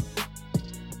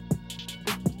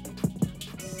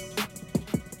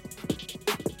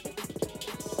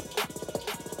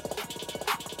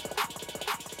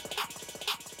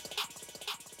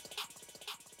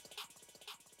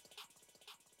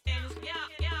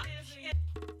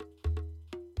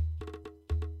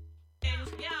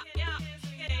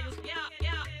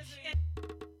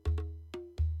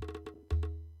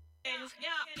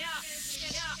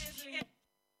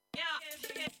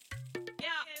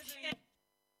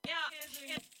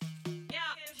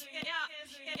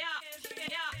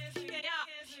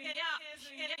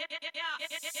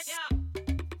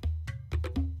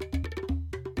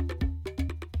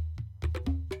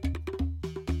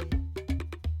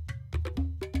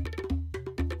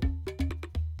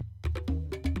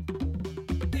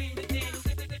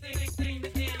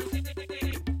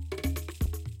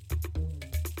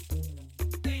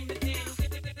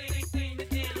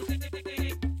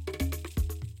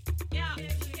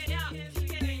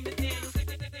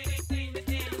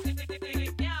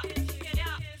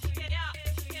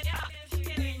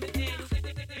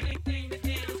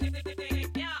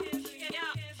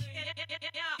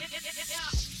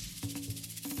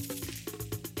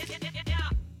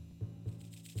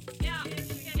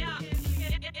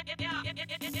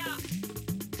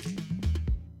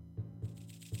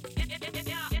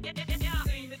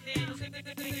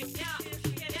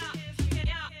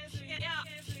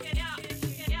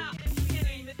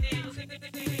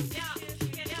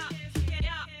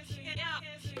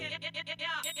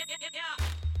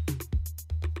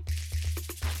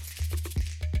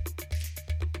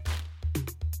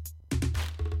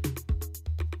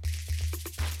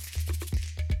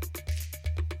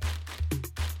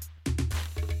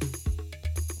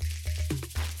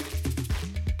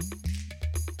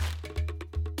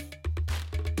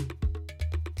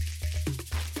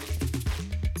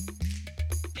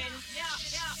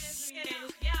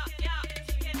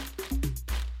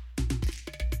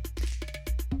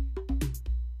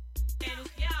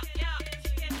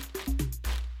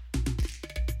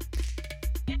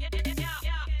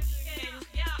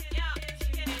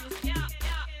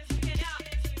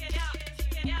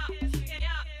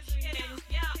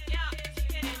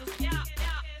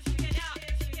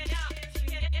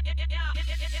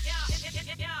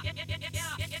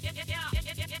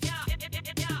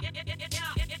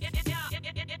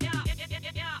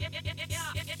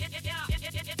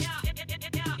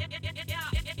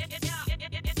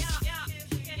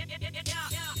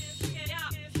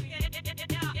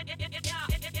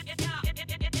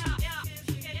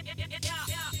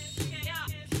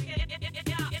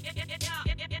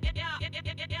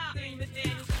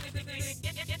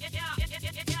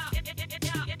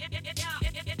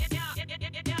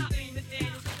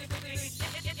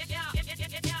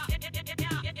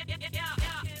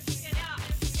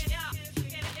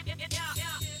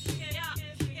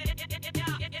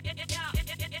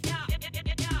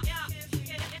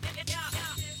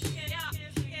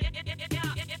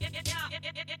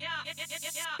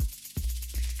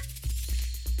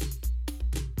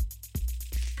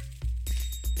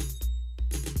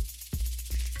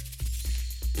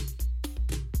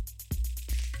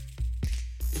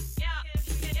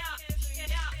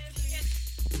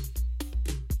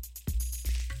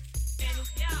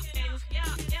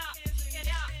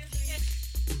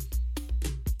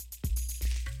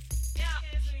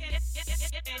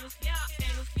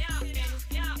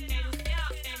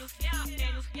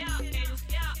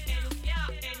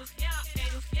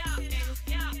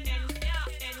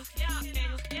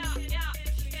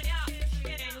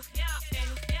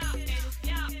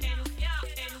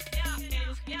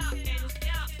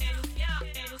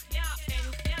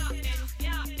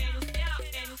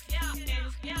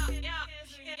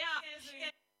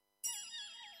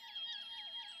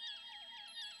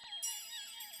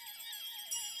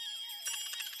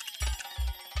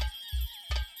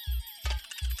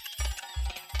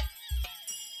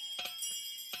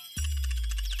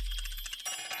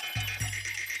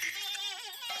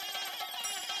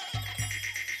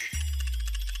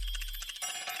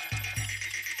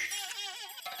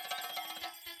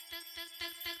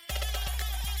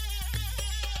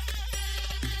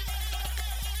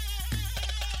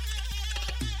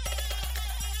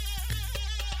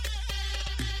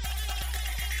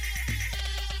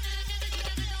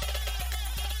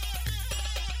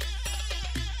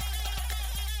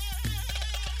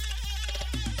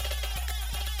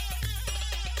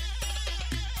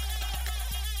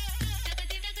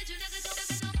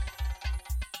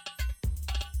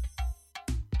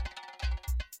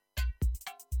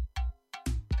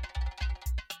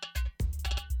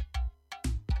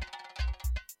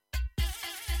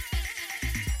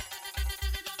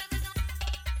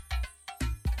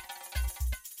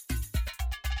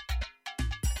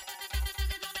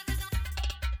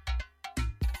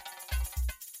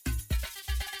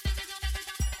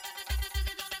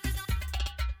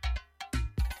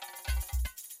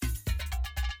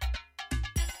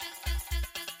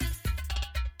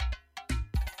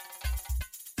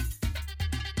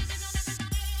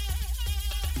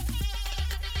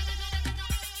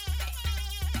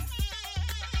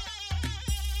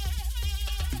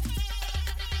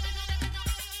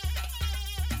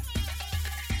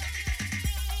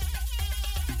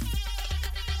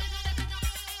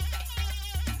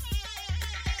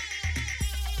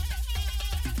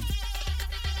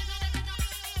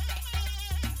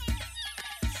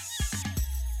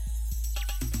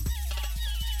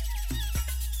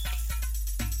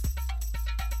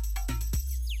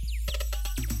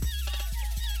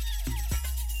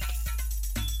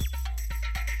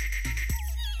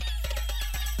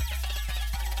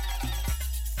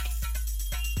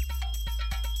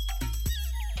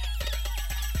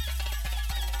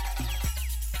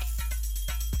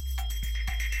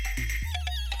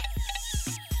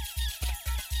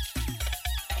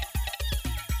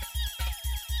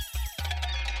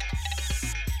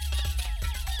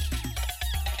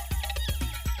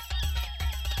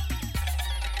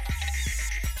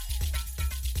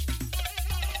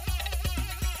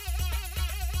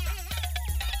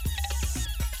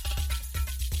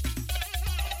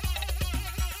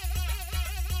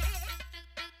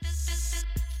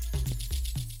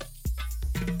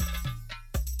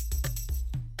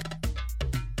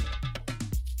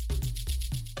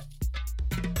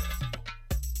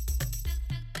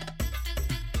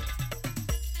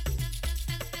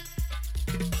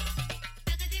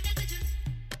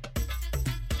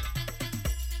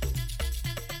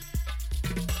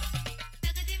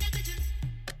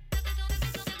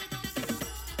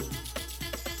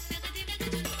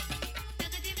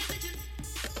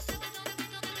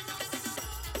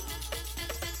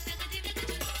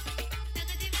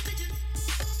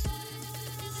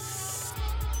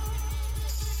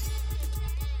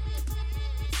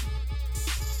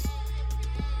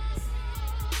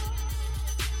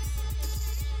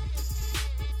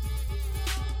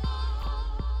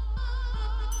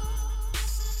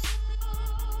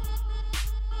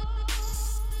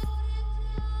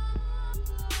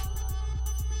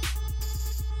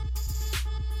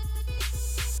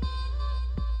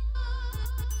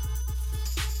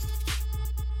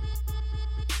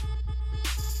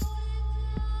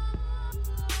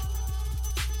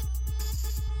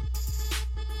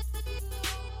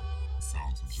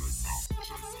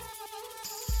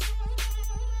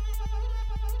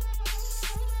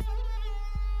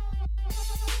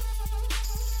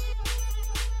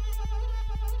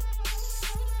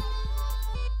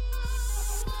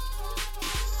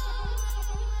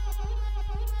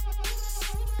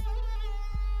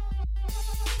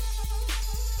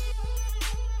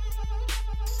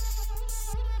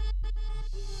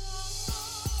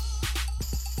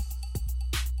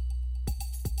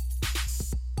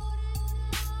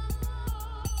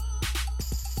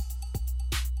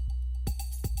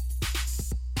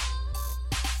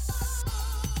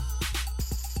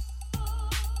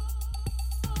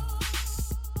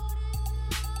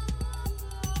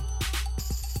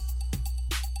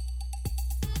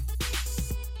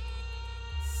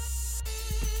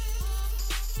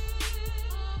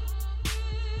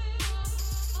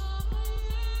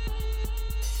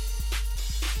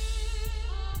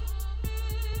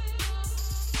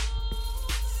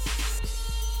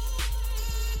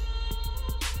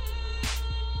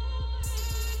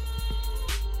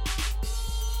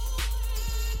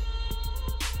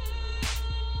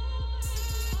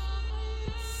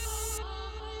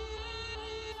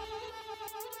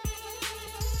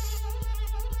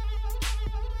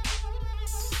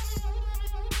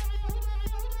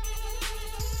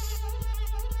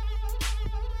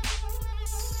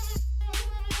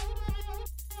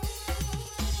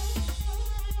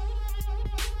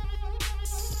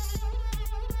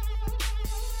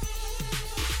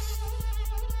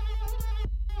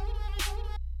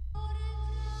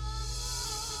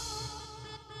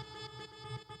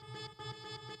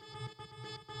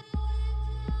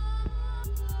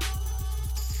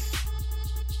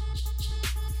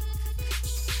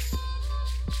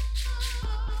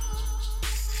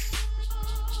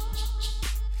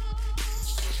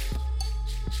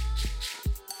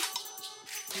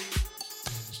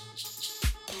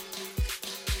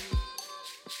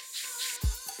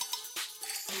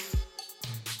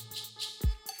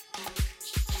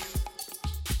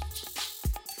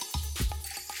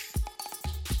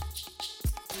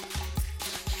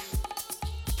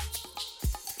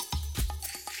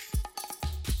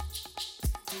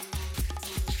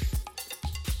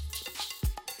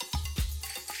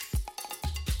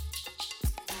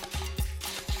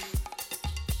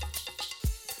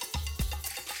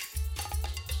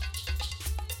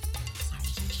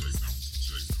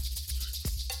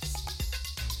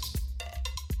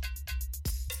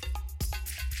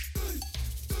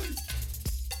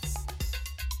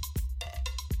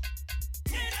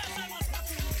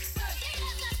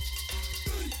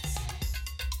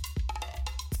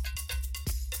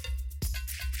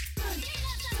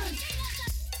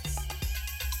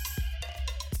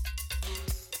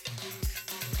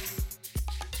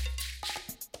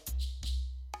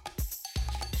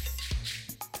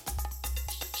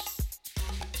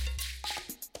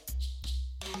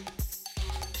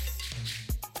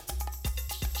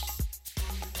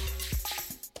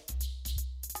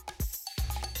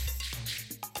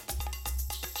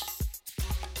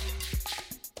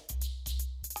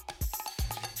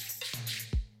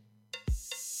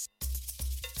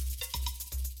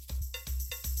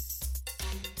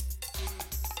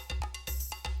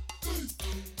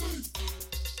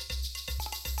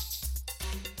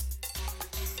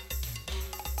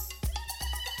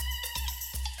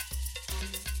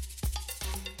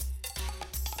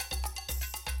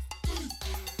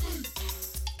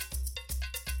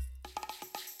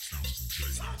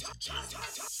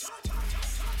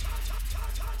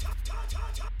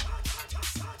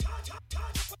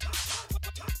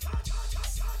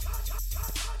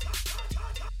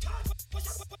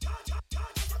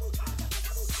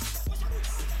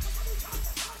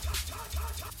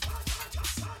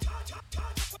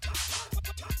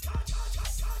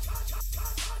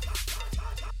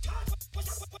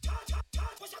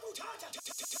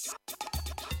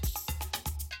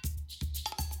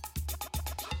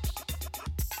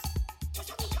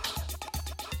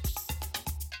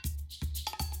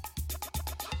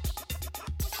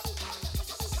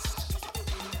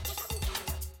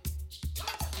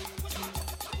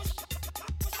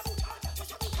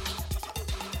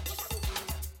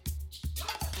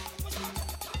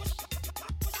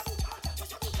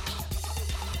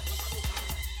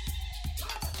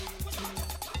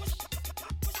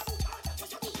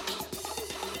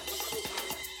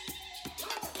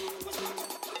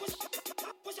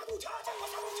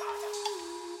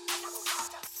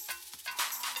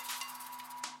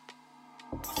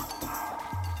 You're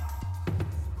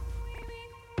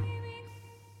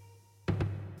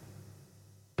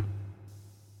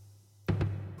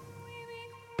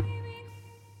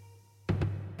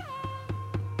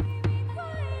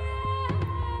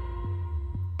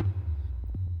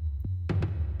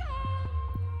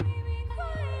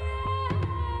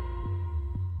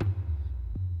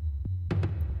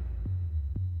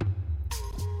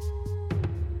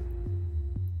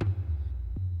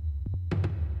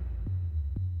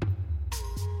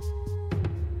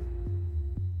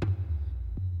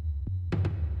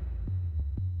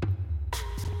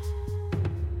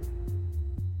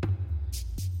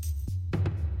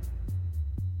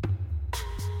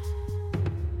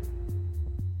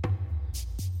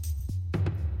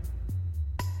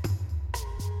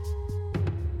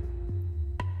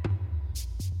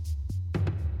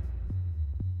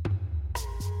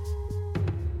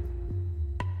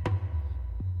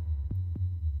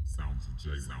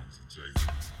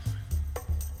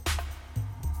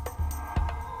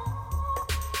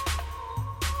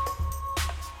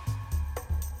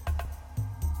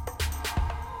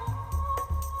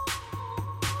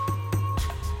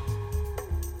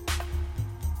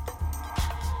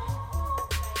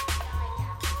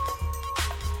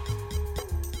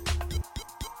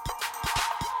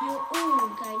all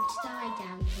going to die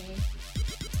down here.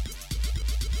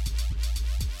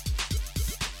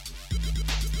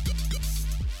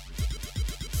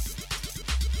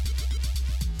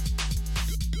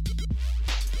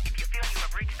 If you feel you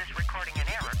have reached this recording in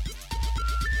error,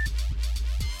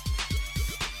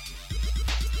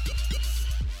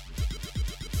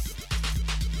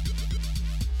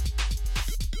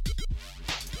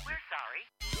 we're sorry.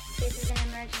 This is an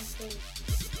emergency.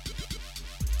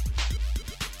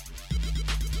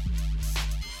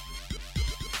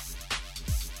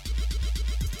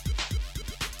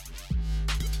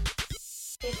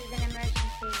 This is an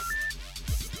emergency.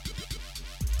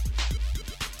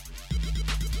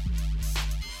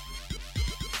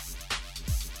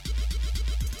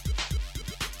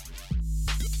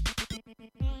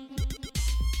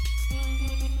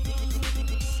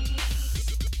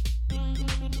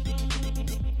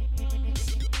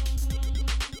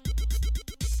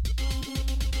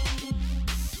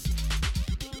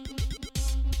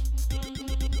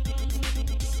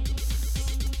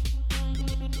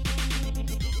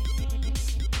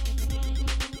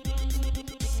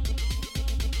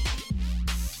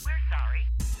 We're sorry.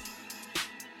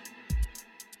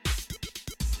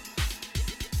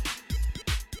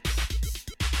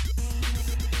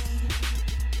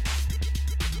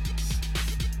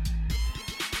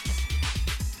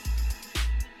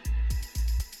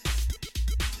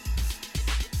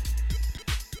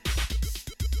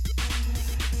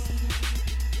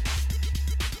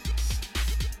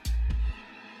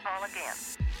 All again.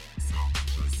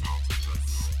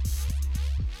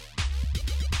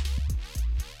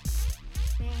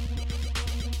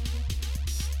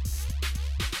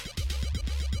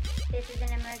 This is an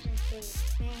emergency.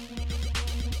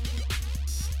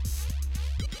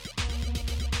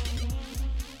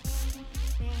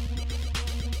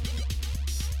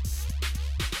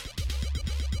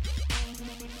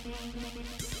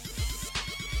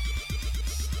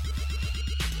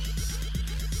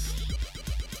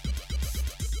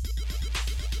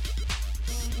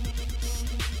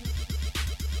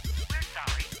 We're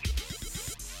sorry.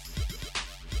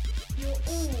 You're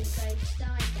all going to die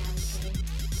down here.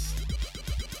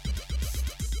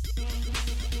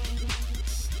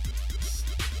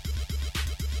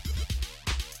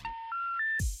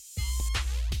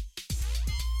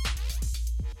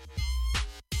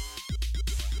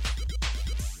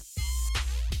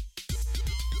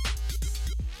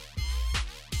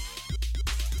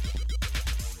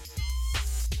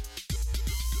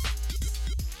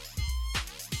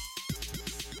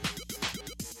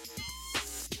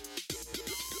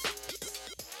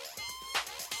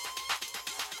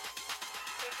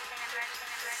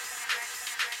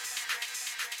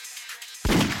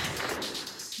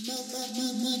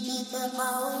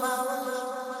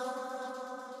 Mo.